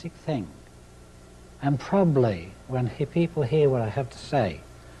fantastic thing. And probably when people hear what I have to say,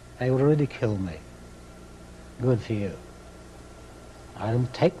 they will ridicule me. Good for you. I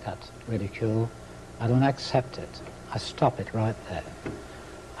don't take that ridicule. I don't accept it. I stop it right there.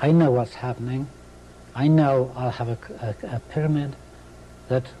 I know what's happening. I know I'll have a pyramid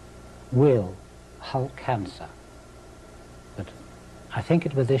that will halt cancer. But I think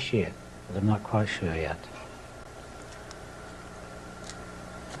it was this year, but I'm not quite sure yet.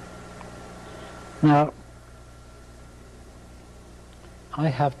 Now, I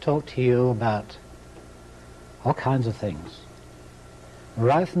have talked to you about all kinds of things,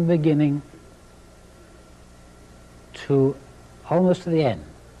 right from the beginning to almost to the end.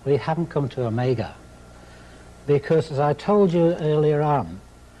 We haven't come to Omega, because as I told you earlier on,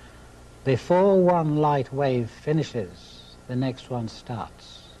 before one light wave finishes, the next one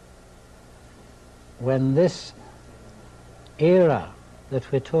starts. When this era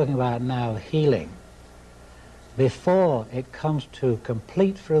that we're talking about now, healing, before it comes to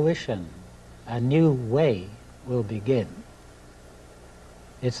complete fruition, a new way will begin.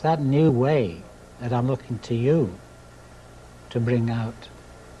 It's that new way that I'm looking to you to bring out.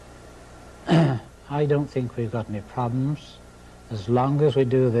 I don't think we've got any problems as long as we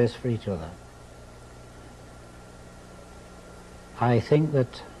do this for each other. I think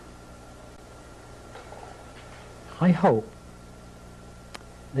that, I hope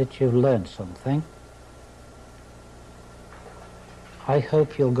that you've learned something. I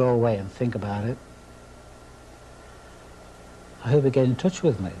hope you'll go away and think about it. I hope you get in touch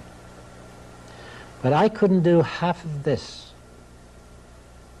with me. But I couldn't do half of this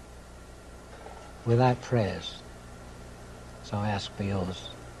without prayers. So I ask for yours.